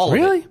whole... all of it.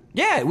 Really?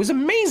 Yeah, it was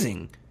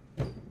amazing.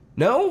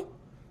 No?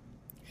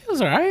 It was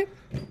all right.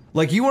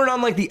 Like, you weren't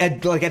on, like, the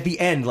ed, like, at the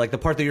end, like, the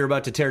part that you're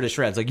about to tear to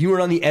shreds. Like, you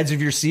were on the edge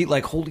of your seat,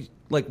 like, holy...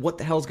 Like, what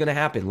the hell's going to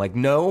happen? Like,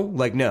 no?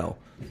 Like, no.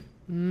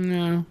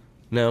 No.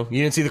 No?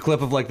 You didn't see the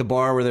clip of, like, the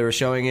bar where they were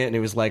showing it, and it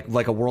was,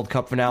 like a World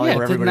Cup finale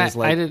where everybody was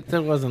like...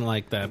 It wasn't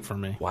like that for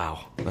me.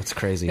 Wow. That's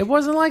crazy. It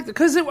wasn't like...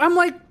 Because I'm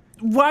like,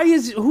 why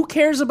is... Who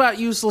cares about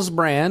useless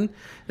Bran?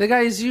 The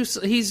guy is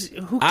useless... He's...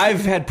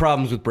 I've had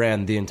problems with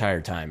Bran the entire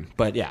time,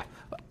 but yeah.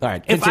 All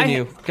right,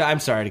 continue. I'm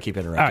sorry to keep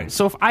interrupting. All right,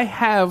 so if I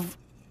have...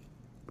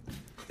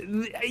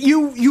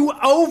 You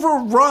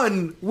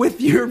overrun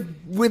with your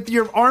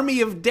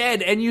army of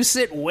dead, and you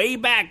sit way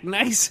back,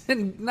 nice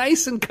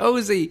and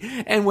cozy.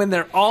 And when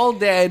they're all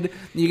dead,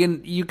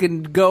 you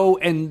can go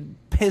and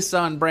piss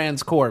on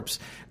Bran's corpse.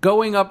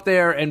 Going up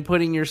there and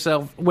putting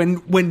yourself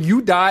when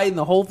you die and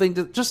the whole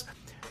thing, just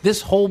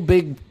this whole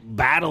big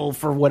battle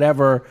for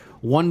whatever.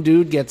 One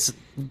dude gets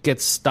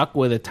stuck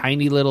with a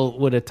tiny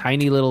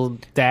little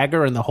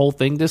dagger, and the whole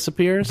thing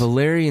disappears.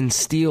 Valyrian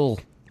steel.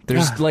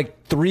 There's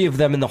like 3 of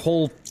them in the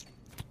whole.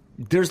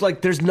 There's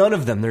none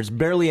of them. There's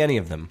barely any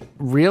of them.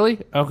 Really?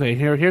 Okay.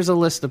 Here's a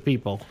list of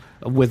people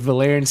with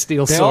Valyrian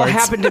steel swords. They all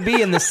happen to be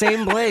in the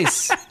same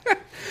place.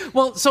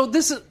 Well, so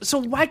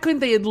why couldn't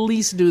they at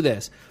least do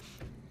this?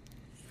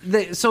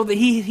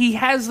 He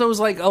has those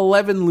like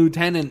 11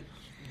 lieutenant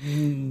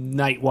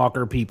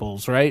Nightwalker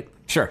peoples, right?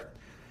 Sure.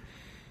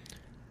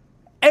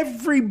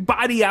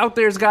 Everybody out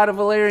there's got a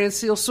Valyrian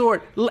steel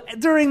sword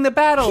during the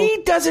battle.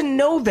 He doesn't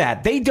know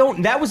that. They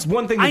don't. That was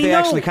one thing that they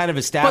actually kind of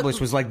established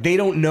was like they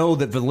don't know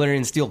that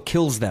Valyrian steel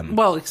kills them.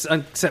 Well,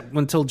 except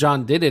until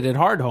Jon did it at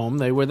Hardhome,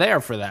 they were there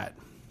for that.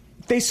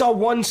 They saw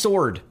one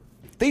sword.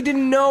 They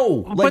didn't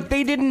know.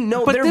 They didn't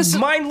know. They're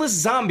mindless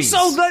zombies.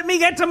 So let me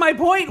get to my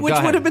point,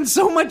 which would have been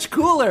so much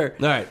cooler.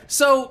 All right.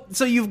 So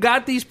you've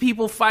got these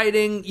people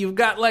fighting. You've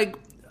got like,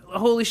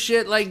 holy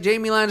shit, like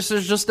Jaime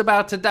Lannister's just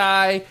about to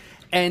die.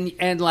 And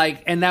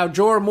now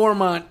Jorah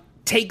Mormont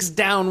takes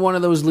down one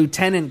of those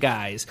lieutenant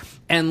guys,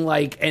 and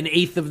like an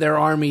eighth of their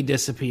army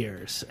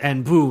disappears,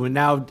 and boom,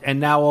 and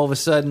now all of a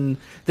sudden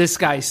this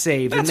guy's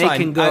saved, That's and they fine.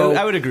 can go.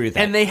 I would agree with that.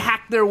 And they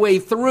hack their way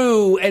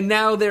through, and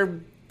now they're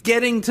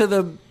getting to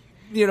the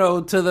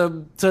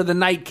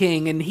Night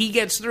King, and he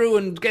gets through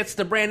and gets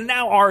to Bran. And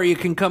now Arya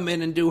can come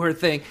in and do her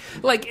thing.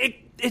 Like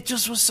it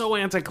just was so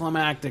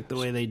anticlimactic the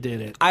way they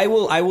did it. I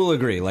will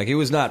agree. Like, it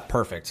was not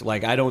perfect.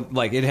 Like, I don't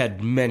like it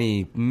had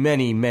many,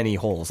 many, many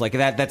holes. Like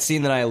that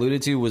scene that I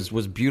alluded to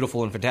was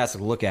beautiful and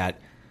fantastic to look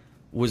at.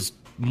 Was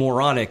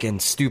moronic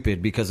and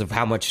stupid because of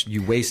how much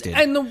you wasted.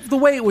 And the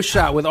way it was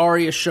shot with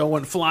Arya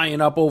flying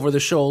up over the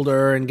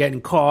shoulder and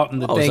getting caught in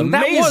the thing.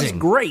 That was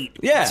great.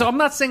 Yeah. So I'm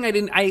not saying I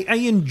didn't. I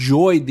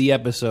enjoyed the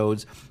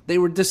episodes. They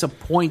were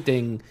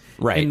disappointing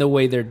in the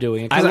way they're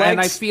doing it. And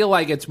I feel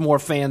like it's more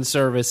fan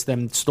service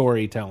than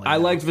storytelling. I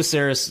liked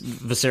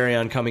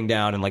Viserion coming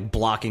down and like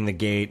blocking the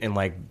gate and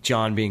like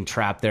Jon being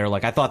trapped there.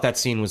 Like, I thought that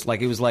scene was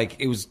like it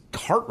was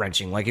heart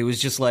wrenching. Like, it was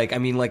just like, I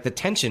mean, like the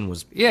tension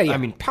was I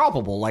mean,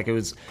 palpable. Like, it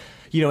was,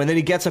 and then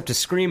he gets up to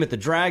scream at the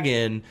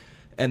dragon.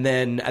 And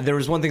then there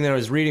was one thing that I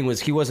was reading was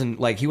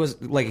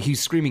he's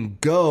screaming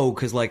go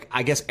because like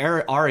I guess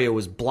Arya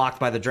was blocked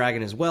by the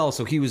dragon as well,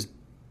 so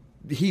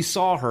he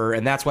saw her,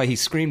 and that's why he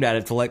screamed at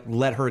it to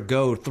let her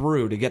go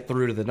through to get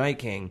through to the Night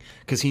King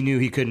because he knew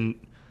he couldn't,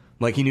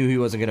 like he knew he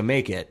wasn't going to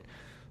make it.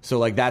 So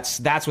like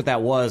that's what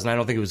that was, and I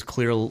don't think it was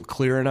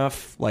clear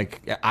enough.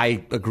 Like,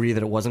 I agree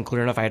that it wasn't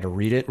clear enough. I had to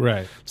read it.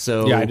 Right.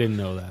 So yeah, I didn't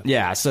know that.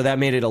 Yeah, so that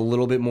made it a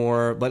little bit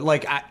more. But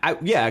like I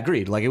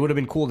agreed. Like, it would have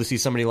been cool to see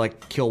somebody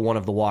like kill one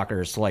of the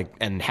walkers,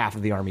 and half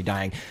of the army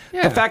dying.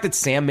 Yeah. The fact that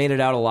Sam made it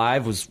out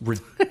alive was.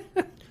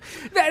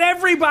 That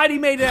everybody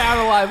made it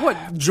out alive. What,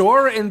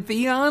 Jorah and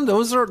Theon?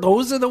 Those are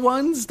the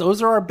ones.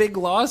 Those are our big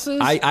losses.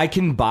 I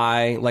can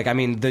buy, like, I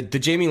mean,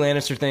 the Jaime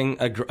Lannister thing.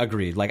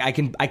 Agreed. Like, I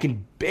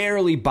can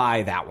barely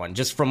buy that one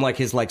just from like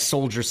his like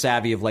soldier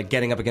savvy of like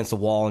getting up against the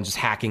wall and just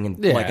hacking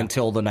and like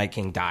until the Night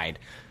King died.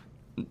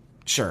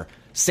 Sure.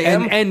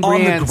 Sam and on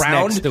Rand's the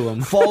ground next to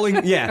him.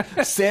 falling. Yeah,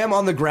 Sam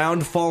on the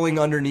ground falling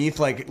underneath.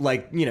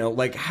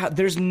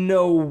 There's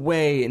no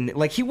way, and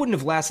like he wouldn't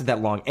have lasted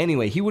that long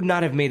anyway. He would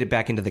not have made it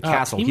back into the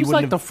castle. He was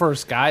like the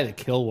first guy to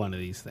kill one of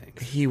these things.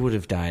 He would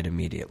have died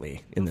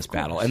immediately in this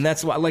battle, and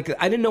that's why. Like,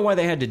 I didn't know why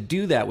they had to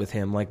do that with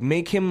him. Like,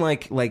 make him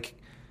like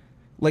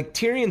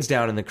Tyrion's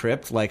down in the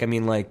crypt. Like, I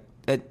mean, like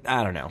I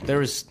don't know. There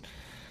was.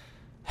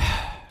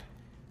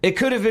 It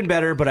could have been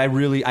better, but I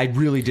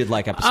really did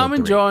like episode 3. I'm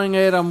enjoying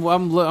it.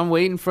 I'm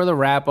waiting for the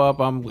wrap up.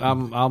 I'm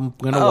gonna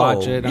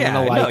watch it. I'm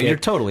gonna like it. You're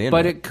totally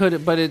into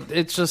but it.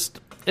 It's just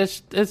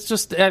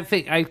I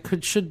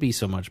think should be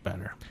so much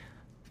better.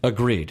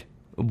 Agreed.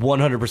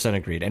 100%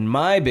 agreed. And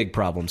my big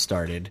problem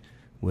started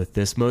with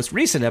this most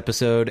recent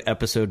episode,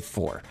 episode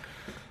 4.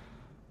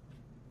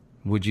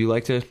 Would you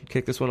like to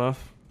kick this one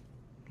off?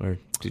 Or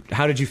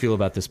how did you feel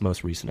about this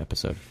most recent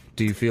episode?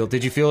 Did you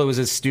feel it was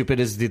as stupid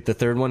as the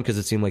third one? Because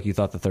it seemed like you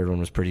thought the third one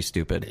was pretty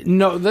stupid.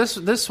 No,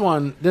 this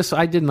one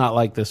I did not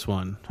like this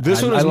one.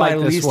 This one was my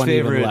least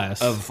favorite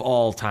less. of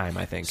all time,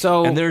 I think.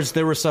 So, and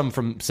there were some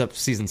from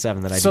season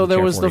 7 that I so didn't there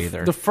care was for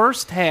either. The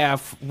first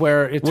half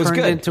where it was turned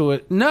good. into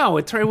it. No,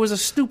 it was a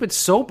stupid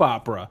soap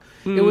opera.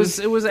 It was.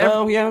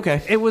 Oh yeah,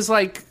 okay. It was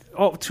like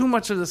too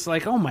much of this.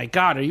 Like, oh my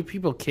god, are you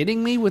people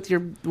kidding me with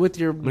your We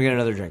get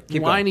another drink.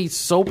 Keep whiny going.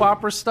 soap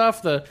opera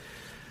stuff?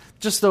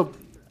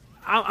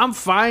 I'm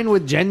fine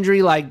with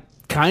Gendry like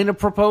kind of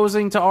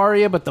proposing to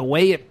Arya, but the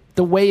way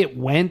it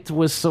went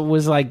was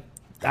like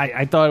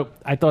I thought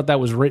that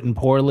was written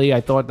poorly.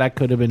 I thought that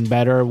could have been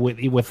better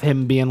with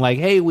him being like,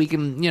 hey, we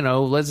can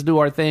let's do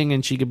our thing,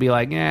 and she could be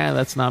like, yeah,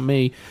 that's not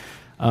me.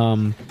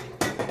 That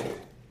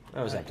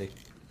was empty.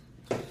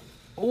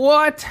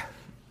 What?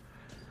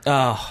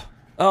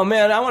 Oh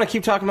man, I want to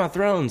keep talking about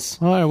Thrones.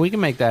 All right, we can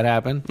make that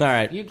happen. All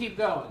right, You keep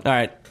going. all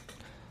right.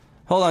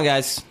 Hold on,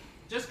 guys.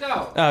 Just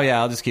go. Oh yeah,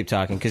 I'll just keep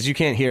talking because you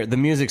can't hear it. The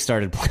music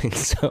started playing,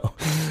 so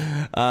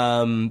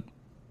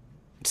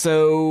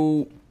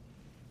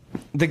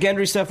the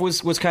Gendry stuff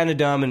was kind of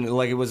dumb, and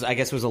like I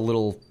guess it was a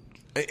little.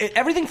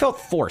 Everything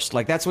felt forced.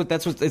 Like that's what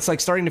it's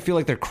like starting to feel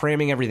like they're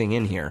cramming everything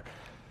in here.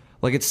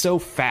 Like it's so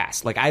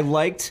fast. Like I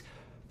liked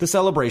the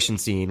celebration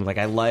scene. Like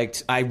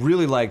I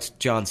really liked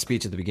Jon's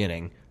speech at the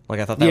beginning. Like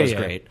I thought that was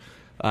great.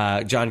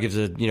 Jon gives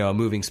a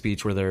moving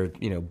speech where they're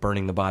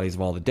burning the bodies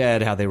of all the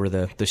dead, how they were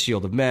the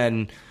shield of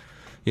men.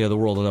 The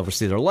world will never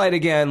see their light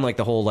again. Like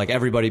the whole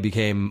everybody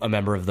became a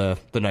member of the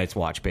Night's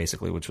Watch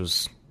basically, which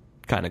was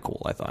kind of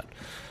cool. I thought.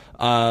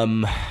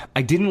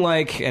 I didn't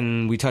like,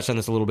 and we touched on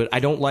this a little bit. I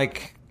don't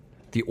like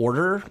the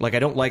order. Like I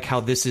don't like how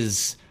this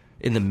is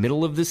in the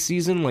middle of this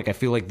season. Like I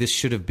feel like this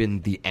should have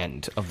been the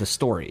end of the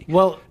story.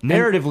 Well,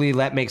 narratively,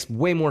 that makes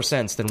way more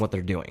sense than what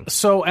they're doing.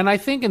 So, and I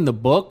think in the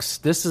books,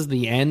 this is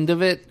the end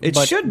of it. It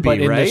should be,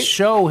 but in right? the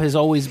show has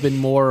always been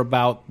more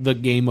about the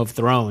Game of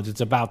Thrones.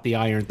 It's about the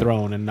Iron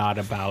Throne and not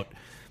about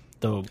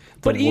the.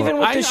 But even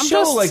with the I'm show,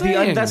 just like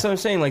saying. that's what I'm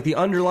saying. Like the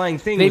underlying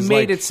thing, They was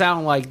made like, it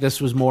sound like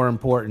this was more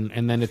important,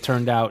 and then it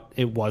turned out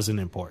it wasn't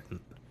important.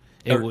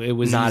 It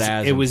was not easy,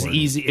 as it was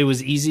important. easy. It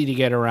was easy to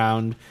get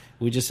around.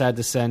 We just had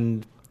to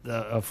send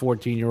a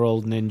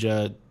 14-year-old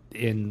ninja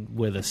in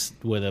with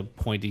a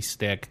pointy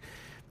stick,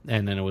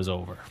 and then it was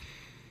over.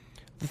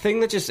 The thing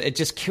that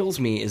just kills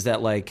me is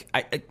that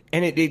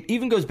it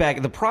even goes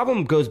back. The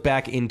problem goes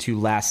back into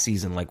last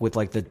season, like with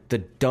the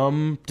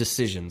dumb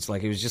decisions.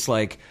 Like it was just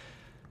like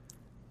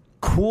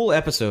cool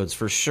episodes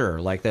for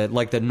sure. Like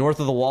the North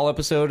of the Wall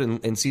episode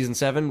in season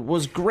 7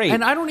 was great.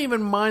 And I don't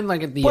even mind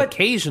the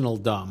occasional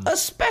dumb.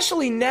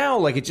 Especially now,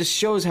 like it just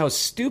shows how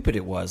stupid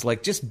it was.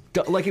 Like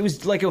it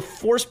was like a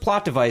forced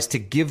plot device to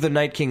give the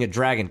Night King a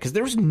dragon because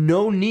there was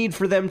no need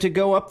for them to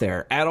go up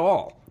there at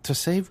all. To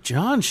save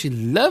Jon, she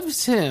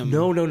loves him.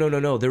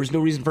 No. There was no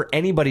reason for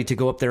anybody to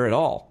go up there at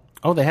all.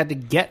 Oh, they had to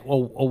get a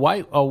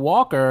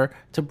walker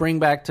to bring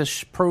back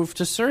to prove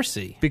to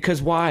Cersei.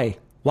 Because why?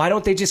 Why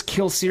don't they just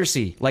kill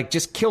Cersei? Like,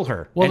 just kill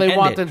her. Well, and they end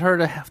wanted it. her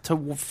to have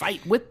to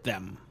fight with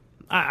them.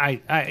 I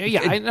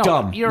know.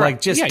 Dumb. You're like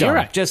right. just yeah, dumb. You're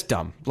right. Just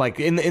dumb. Like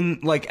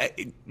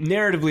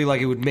narratively,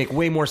 like it would make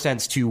way more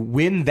sense to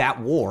win that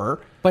war.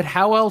 But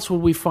how else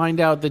would we find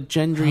out that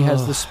Gendry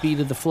has the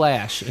speed of the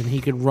Flash and he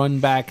could run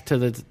back to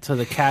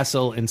the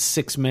castle in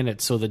 6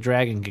 minutes so the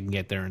dragon can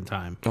get there in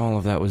time? All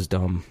of that was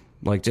dumb.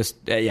 Like just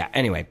yeah.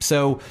 Anyway,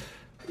 so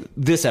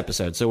this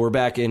episode. So we're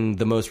back in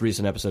the most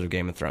recent episode of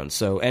Game of Thrones.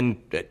 So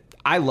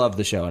I love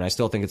the show, and I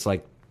still think it's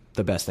like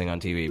the best thing on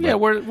TV. But Yeah,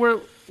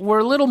 we're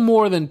a little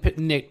more than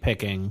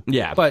nitpicking.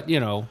 Yeah. But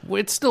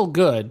it's still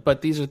good.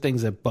 But these are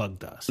things that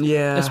bugged us.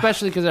 Yeah.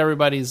 Especially because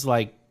everybody's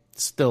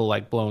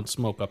still blowing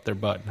smoke up their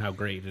butt and how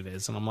great it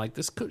is, and I'm like,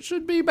 this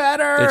should be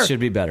better. It should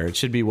be better. It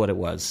should be what it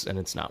was, and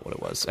it's not what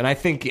it was. And I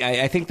think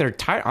they're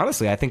tired.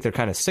 Honestly, I think they're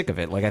kind of sick of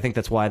it. Like I think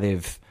that's why they're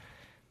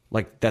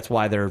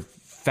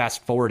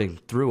fast forwarding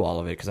through all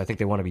of it because I think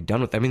they want to be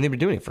done with it. I mean, they've been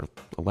doing it for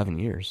 11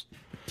 years.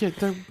 Yeah,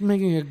 they're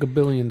making $1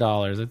 billion.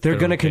 They're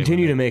going to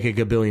continue to make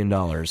 $1 billion.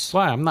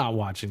 Why? I'm not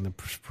watching the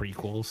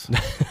prequels.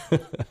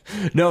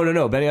 No.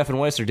 Benioff and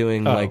Weiss are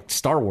doing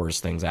Star Wars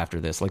things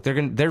after this. Like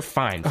they're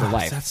fine for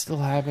life. Is that still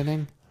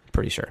happening?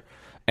 Pretty sure.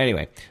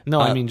 Anyway.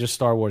 No, I mean just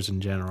Star Wars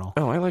in general.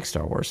 Oh, I like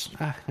Star Wars.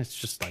 It's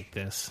just like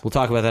this. We'll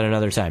talk about that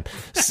another time.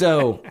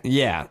 So,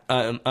 yeah.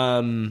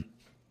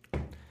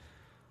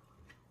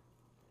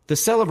 The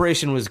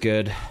celebration was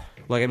good.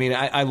 Like, I mean,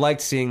 I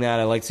liked seeing that.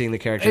 I liked seeing the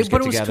characters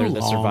get together,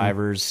 the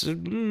survivors.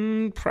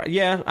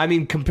 Yeah, I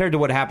mean, compared to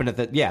what happened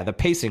the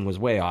pacing was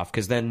way off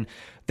because then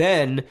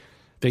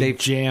They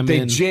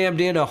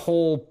jammed in a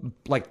whole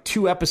like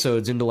 2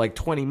 episodes into like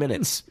 20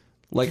 minutes.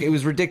 Like it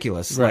was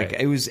ridiculous. Right.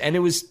 Like it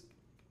was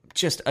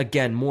just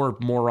again more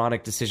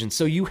moronic decisions.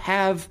 So you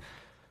have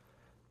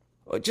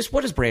just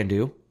what does Bran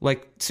do?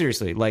 Like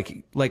seriously,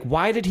 like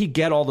why did he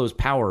get all those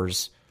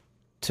powers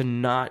to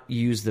not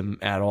use them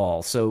at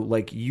all? So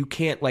like you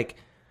can't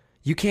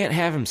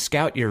have him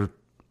scout your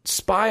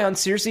spy on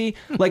Cersei,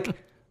 like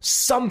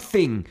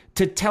something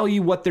to tell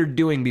you what they're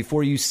doing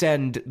before you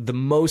send the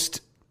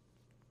most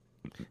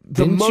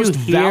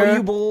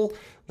valuable.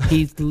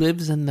 He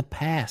lives in the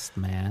past,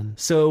 man.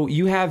 So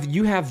you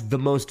have the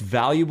most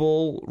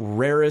valuable,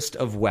 rarest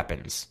of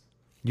weapons.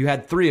 You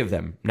had 3 of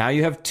them. Now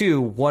you have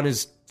 2. One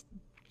is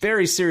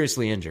very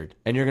seriously injured,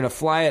 and you're going to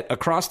fly it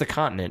across the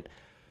continent.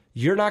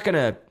 You're not going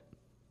to.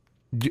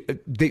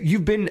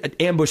 You've been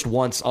ambushed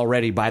once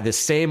already by the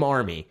same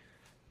army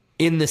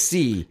in the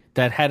sea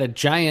that had a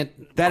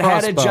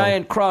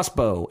giant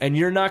crossbow, and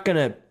you're not going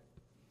to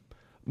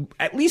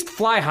at least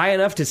fly high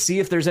enough to see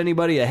if there's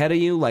anybody ahead of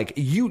you. Like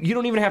you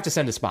don't even have to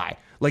send a spy.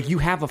 Like you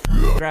have a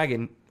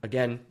dragon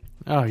again.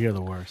 Oh, you're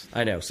the worst.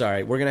 I know.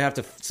 Sorry, we're gonna have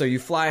to. So you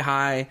fly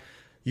high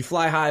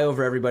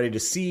over everybody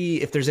to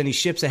see if there's any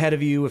ships ahead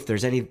of you. If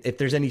there's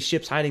any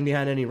ships hiding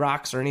behind any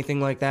rocks or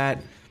anything like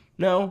that.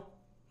 No,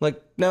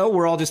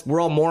 we're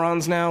all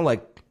morons now.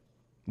 Like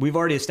we've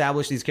already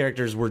established these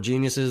characters were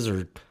geniuses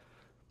or,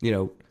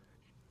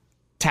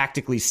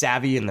 tactically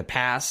savvy in the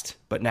past,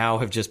 but now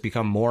have just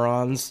become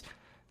morons.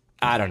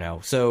 I don't know.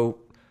 So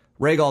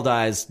Rhaegal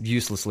dies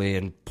uselessly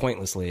and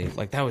pointlessly.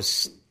 Like that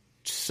was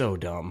so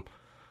dumb.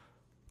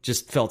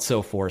 Just felt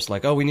so forced.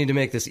 Like, oh, we need to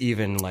make this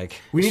even.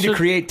 Like we need to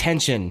create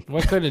tension.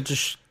 Why couldn't it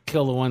just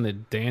kill the one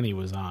that Dany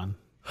was on?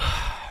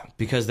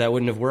 Because that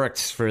wouldn't have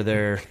worked for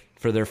their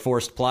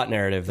forced plot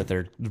narrative that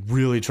they're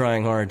really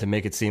trying hard to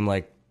make it seem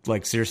like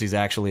Cersei's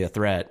actually a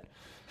threat.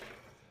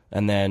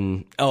 And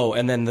then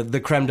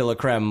the creme de la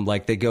creme,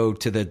 like they go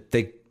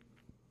to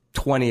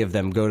 20 of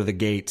them go to the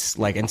gates,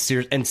 like and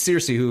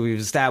Cersei, who we've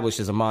established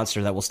is a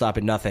monster that will stop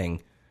at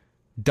nothing,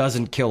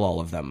 doesn't kill all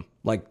of them.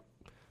 Like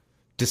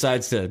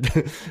decides to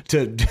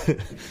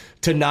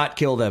not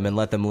kill them and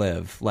let them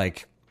live.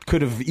 Like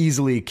could have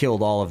easily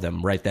killed all of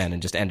them right then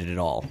and just ended it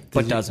all,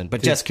 but doesn't.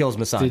 But just kills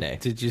Missandei.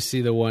 Did you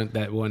see that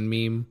one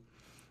meme?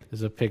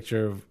 There's a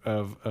picture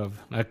of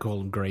I call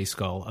him Gray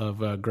Skull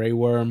of Grey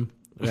Worm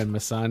and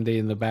Missandei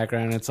in the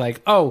background. It's like,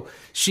 oh,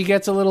 she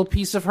gets a little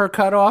piece of her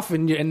cut off,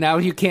 and now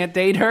you can't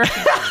date her.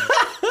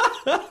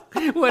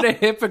 What a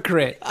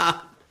hypocrite!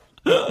 Oh,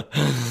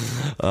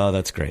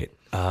 that's great.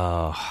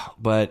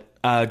 But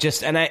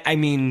I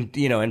mean,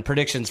 and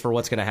predictions for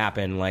what's going to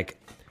happen. Like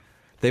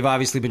they've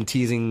obviously been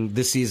teasing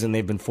this season.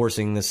 They've been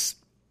forcing this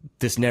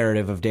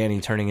narrative of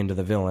Dany turning into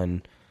the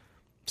villain.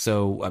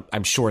 So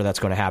I'm sure that's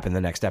going to happen the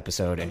next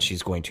episode, and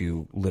she's going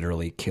to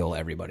literally kill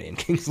everybody in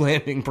King's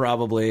Landing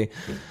probably.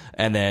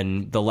 And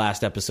then the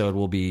last episode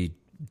will be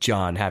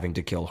Jon having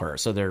to kill her.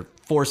 So they're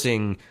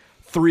forcing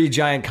 3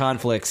 giant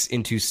conflicts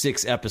into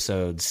 6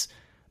 episodes,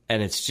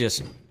 and it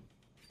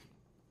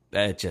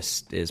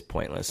just is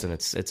pointless, and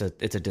it's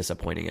a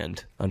disappointing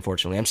end.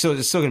 Unfortunately, it's still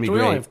going to be great.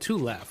 We only have 2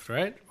 left,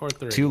 right? Or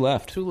 3? 2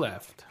 left. 2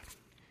 left.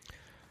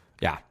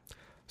 Yeah.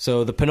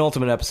 So the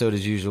penultimate episode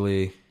is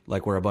usually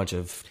like where a bunch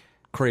of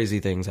crazy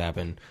things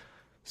happen.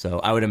 So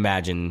I would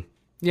imagine.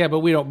 Yeah,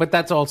 but we don't. But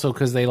that's also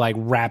because they like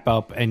wrap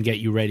up and get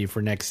you ready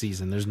for next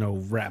season. There's no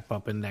wrap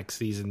up in next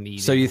season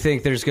needed. So you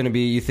think there's going to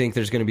be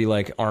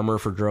like armor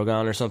for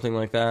Drogon or something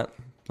like that?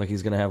 Like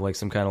he's going to have like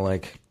some kind of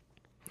like.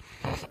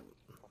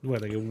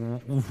 What, they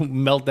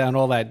melt down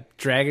all that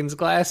dragon's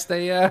glass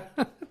they used?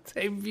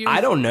 I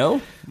don't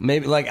know.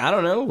 Maybe I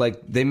don't know.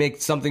 Like they make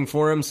something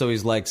for him so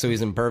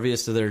he's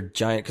impervious to their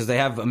giant, because they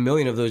have a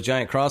million of those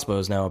giant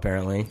crossbows now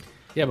apparently.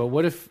 Yeah,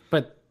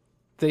 but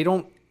they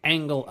don't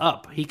angle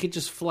up. He could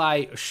just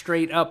fly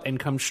straight up and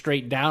come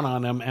straight down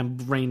on them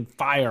and rain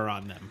fire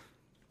on them.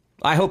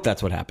 I hope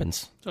that's what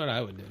happens. That's what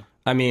I would do.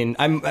 I mean,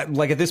 I'm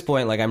like at this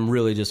point, like I'm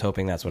really just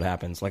hoping that's what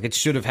happens. Like it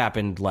should have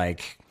happened.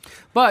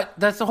 But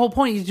that's the whole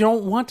point. You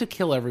don't want to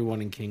kill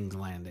everyone in King's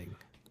Landing.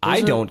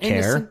 I don't care.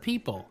 Innocent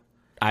people.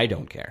 I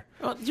don't care.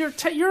 Well,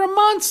 you're a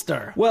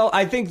monster. Well,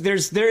 I think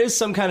there is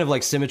some kind of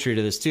like symmetry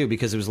to this too,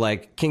 because it was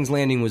like King's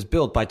Landing was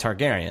built by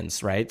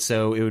Targaryens, right?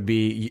 So it would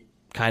be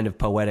kind of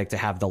poetic to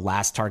have the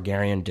last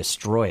Targaryen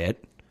destroy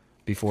it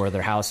before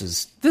their house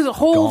is The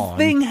whole gone.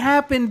 thing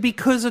happened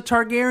because a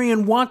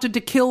Targaryen wanted to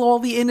kill all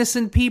the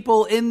innocent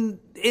people in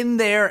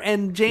there,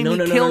 and Jaime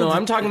killed. No.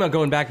 I'm talking about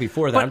going back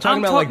before that. But I'm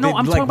talking about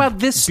I'm talking about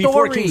this story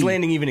before King's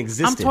Landing even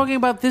existed. I'm talking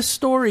about this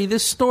story.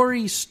 This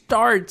story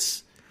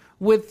starts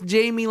with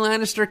Jaime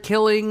Lannister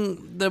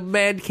killing the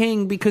Mad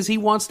King because he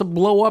wants to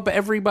blow up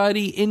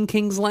everybody in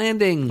King's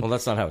Landing. Well,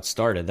 that's not how it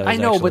started. I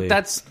know, but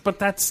that's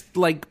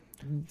like.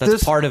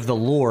 That's part of the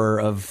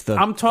lore of the.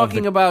 I'm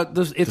talking about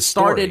this. It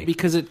started story.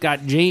 because it got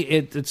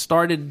it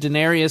started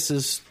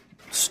Daenerys's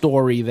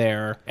story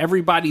there.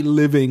 Everybody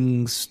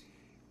living.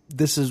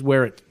 This is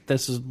where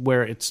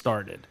it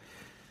started.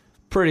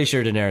 pretty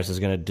sure Daenerys is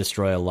going to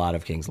destroy a lot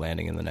of King's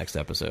Landing in the next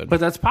episode. But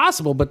that's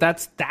possible. But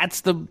that's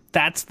the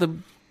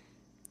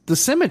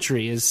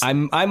symmetry is.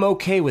 I'm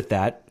okay with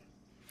that.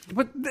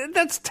 But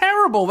that's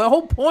terrible. The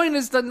whole point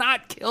is to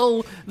not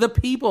kill the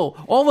people.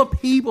 All the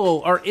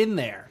people are in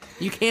there.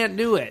 You can't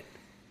do it.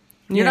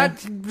 You're not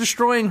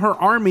destroying her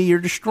army. You're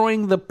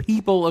destroying the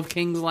people of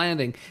King's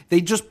Landing.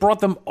 They just brought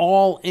them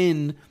all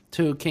in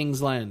to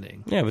King's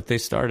Landing. Yeah, but they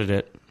started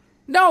it.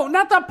 No,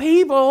 not the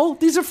people.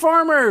 These are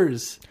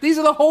farmers. These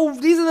are the whole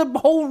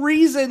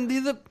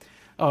reason.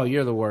 Oh,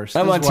 you're the worst.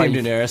 I'm on Team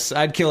Daenerys.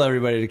 I'd kill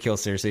everybody to kill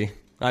Cersei.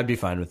 I'd be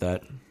fine with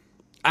that.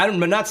 But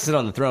not to sit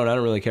on the throne. I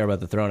don't really care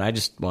about the throne. I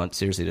just want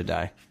Cersei to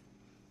die.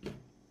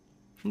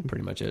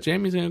 Pretty much it.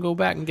 Jamie's going to go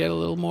back and get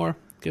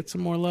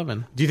some more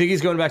loving. Do you think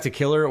he's going back to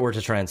kill her or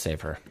to try and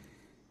save her?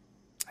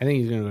 I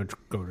think he's going to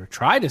go to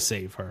try to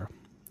save her.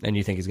 And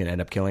you think he's going to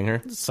end up killing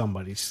her?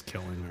 Somebody's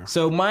killing her.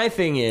 So my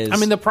thing is... I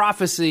mean, the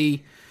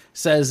prophecy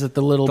says that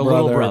the little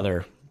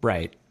brother...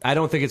 Right. I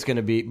don't think it's going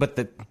to be... But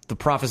the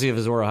prophecy of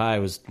Azor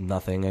Ahai was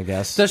nothing, I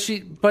guess. Does she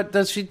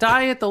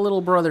die at the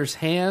little brother's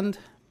hand?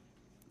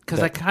 Because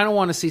I kind of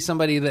want to see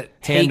somebody that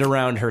hand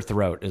around her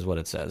throat is what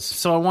it says.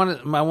 So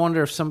I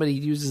wonder if somebody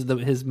uses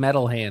his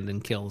metal hand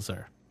and kills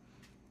her.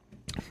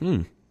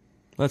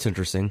 That's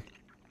interesting.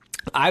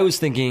 I was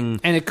thinking,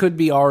 and it could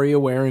be Arya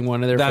wearing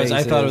one of their faces.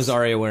 I thought it was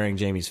Arya wearing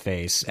Jaime's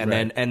face, and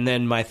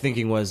then my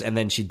thinking was, and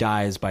then she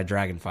dies by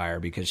dragonfire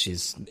because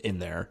she's in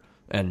there,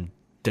 and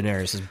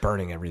Daenerys is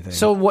burning everything.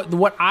 So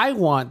what I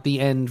want the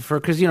end for,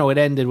 because it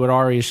ended with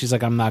Arya. She's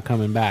like, I'm not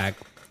coming back.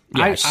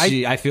 Yeah,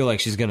 I feel like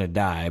she's gonna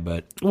die,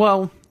 but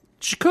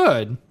she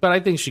could, but I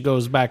think she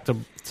goes back to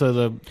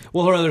the...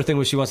 Well, her other thing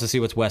was she wants to see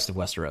what's west of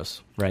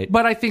Westeros, right?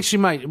 But I think she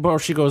might... Or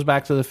she goes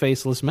back to the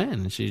Faceless Men,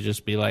 and she'd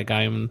just be like,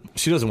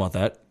 She doesn't want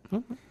that.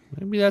 Well,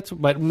 maybe that's...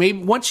 But maybe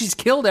once she's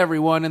killed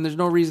everyone and there's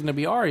no reason to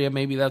be Arya,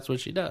 maybe that's what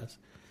she does.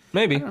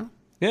 Maybe.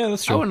 Yeah,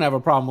 that's true. I wouldn't have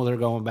a problem with her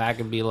going back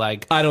and be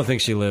like... I don't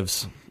think she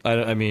lives.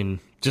 I mean,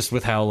 just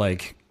with how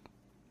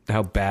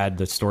bad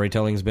the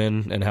storytelling's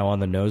been and how on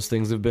the nose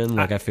things have been,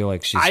 I feel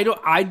like she's...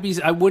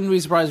 I wouldn't be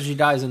surprised if she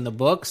dies in the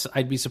books.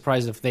 I'd be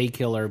surprised if they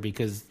kill her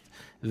because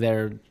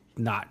they're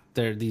not.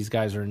 These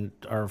guys are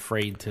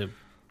afraid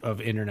of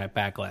internet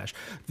backlash.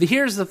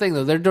 Here's the thing,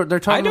 though. They're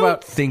talking about... I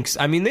don't think...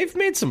 I mean, they've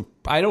made some...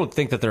 I don't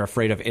think that they're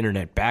afraid of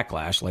internet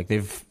backlash. Like,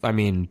 they've... I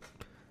mean...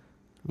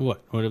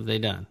 What? What have they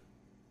done?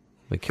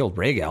 They killed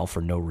Rhaegal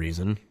for no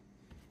reason.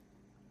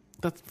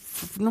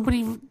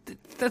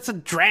 That's a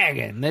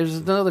dragon. There's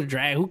another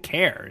dragon. Who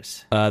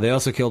cares? They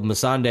also killed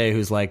Missandei,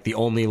 who's like the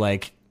only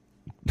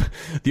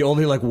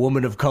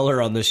woman of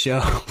color on the show.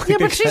 Yeah,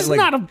 but she's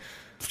not a...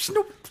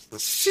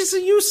 She's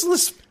a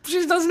useless...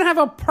 She doesn't have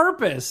a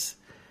purpose.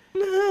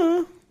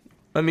 No.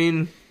 I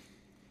mean...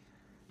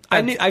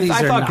 I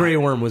thought Grey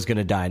Worm was going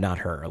to die, not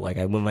her.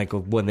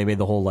 When they made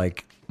the whole we'll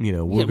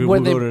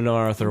go to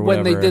North or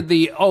whatever. When they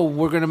did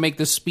we're going to make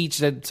the speech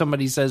that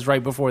somebody says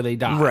right before they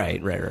die.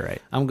 Right.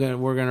 We're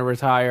going to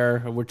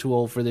retire. We're too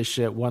old for this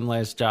shit. One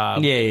last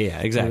job. Yeah,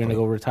 exactly. We're going to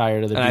go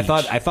retire to the beach.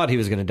 I thought he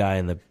was going to die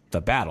in the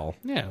battle.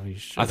 Yeah,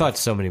 I thought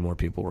so many more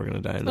people were going to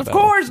die in the battle.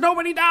 Of course,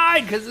 nobody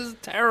died because it's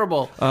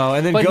terrible. Oh,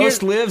 and then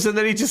Ghost lives, and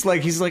then he's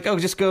like,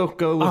 just go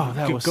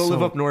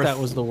live up north. That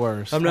was the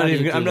worst. I'm not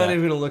even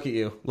going to look at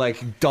you,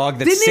 dog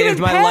that saved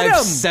my life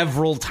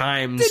several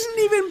times. Didn't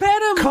even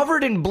pet him.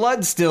 Covered in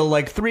blood still.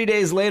 3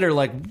 days later,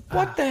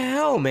 what the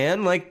hell,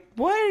 man? Why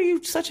are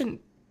you such an...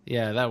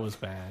 Yeah, that was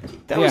bad.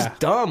 That was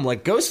dumb.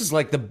 Ghost is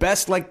the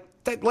best.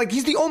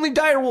 He's the only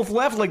direwolf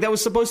left. That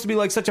was supposed to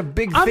be such a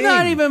big thing. I'm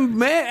not even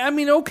mad. I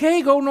mean,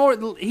 okay, go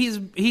north.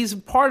 He's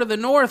part of the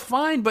north,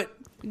 fine, but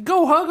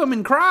go hug him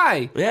and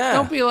cry. Yeah.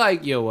 Don't be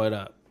like, yo, what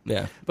up?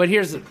 Yeah. But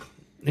here's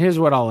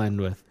what I'll end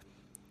with.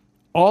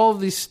 All of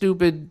these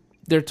stupid...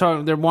 They're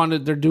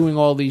doing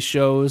all these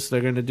shows.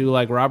 They're going to do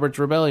Robert's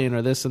Rebellion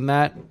or this and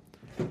that.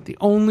 The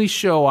only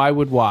show I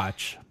would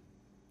watch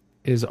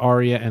is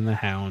Arya and the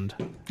Hound.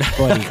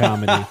 Buddy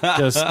comedy.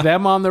 Just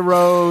them on the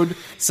road,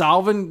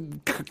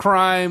 solving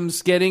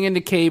crimes, getting into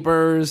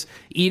capers,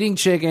 eating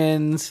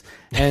chickens,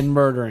 and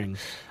murdering.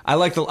 I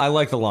like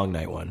the Long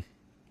Night one.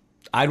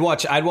 I'd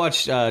watch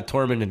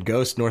Tormund and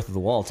Ghost North of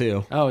the Wall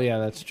too. Oh yeah,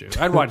 that's true.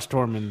 I'd watch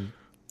Tormund,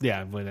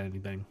 with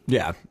anything.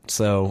 Yeah.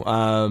 So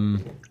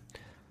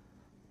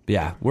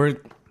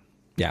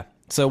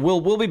So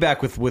we'll be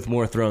back with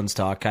more Thrones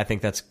talk. I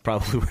think that's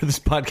probably where this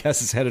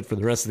podcast is headed for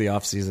the rest of the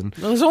off season.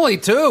 There's only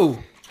 2.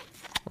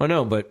 I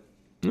know, but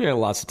we have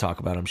lots to talk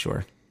about, I'm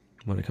sure,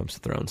 when it comes to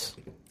Thrones.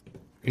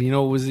 You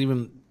know what was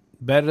even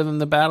better than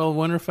the Battle of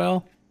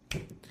Winterfell?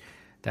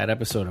 That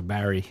episode of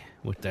Barry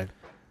was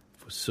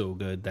so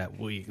good that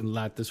week.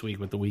 Not this week,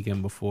 but the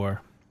weekend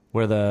before.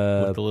 Where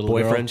the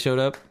boyfriend showed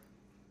up?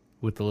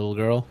 With the little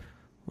girl?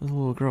 With the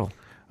little girl.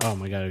 Oh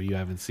my god! If you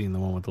haven't seen the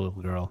one with the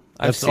little girl,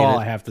 that's all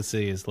I have to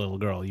see is little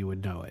girl. You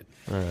would know it.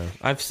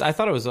 I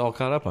thought it was all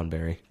caught up on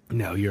Barry.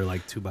 No, you're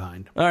 2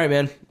 behind. All right,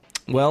 man.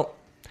 Well,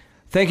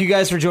 thank you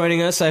guys for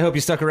joining us. I hope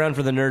you stuck around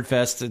for the Nerd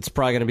Fest. It's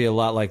probably going to be a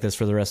lot like this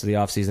for the rest of the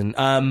off season.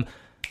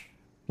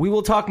 We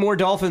will talk more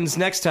Dolphins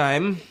next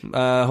time.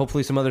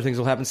 Hopefully some other things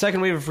will happen.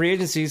 Second wave of free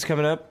agency is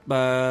coming up.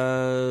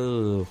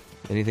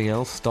 Anything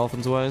else,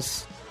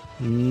 Dolphins-wise?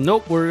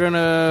 Nope, we're going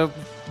to...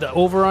 The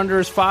over-under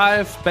is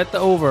 5. Bet the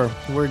over.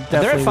 We're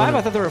definitely... They're at 5?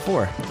 I thought they were at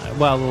 4.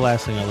 Well, the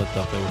last thing I looked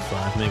up, it was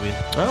 5. Maybe.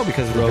 Oh,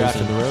 because of the draft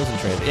and the Rosen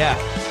trade. Yeah,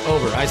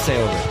 over. I say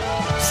over.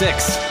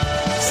 6.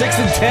 6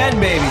 and 10,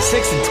 baby.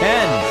 6 and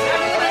 10.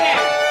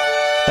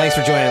 Thanks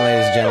for joining,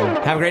 ladies and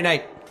gentlemen. Have a great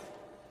night.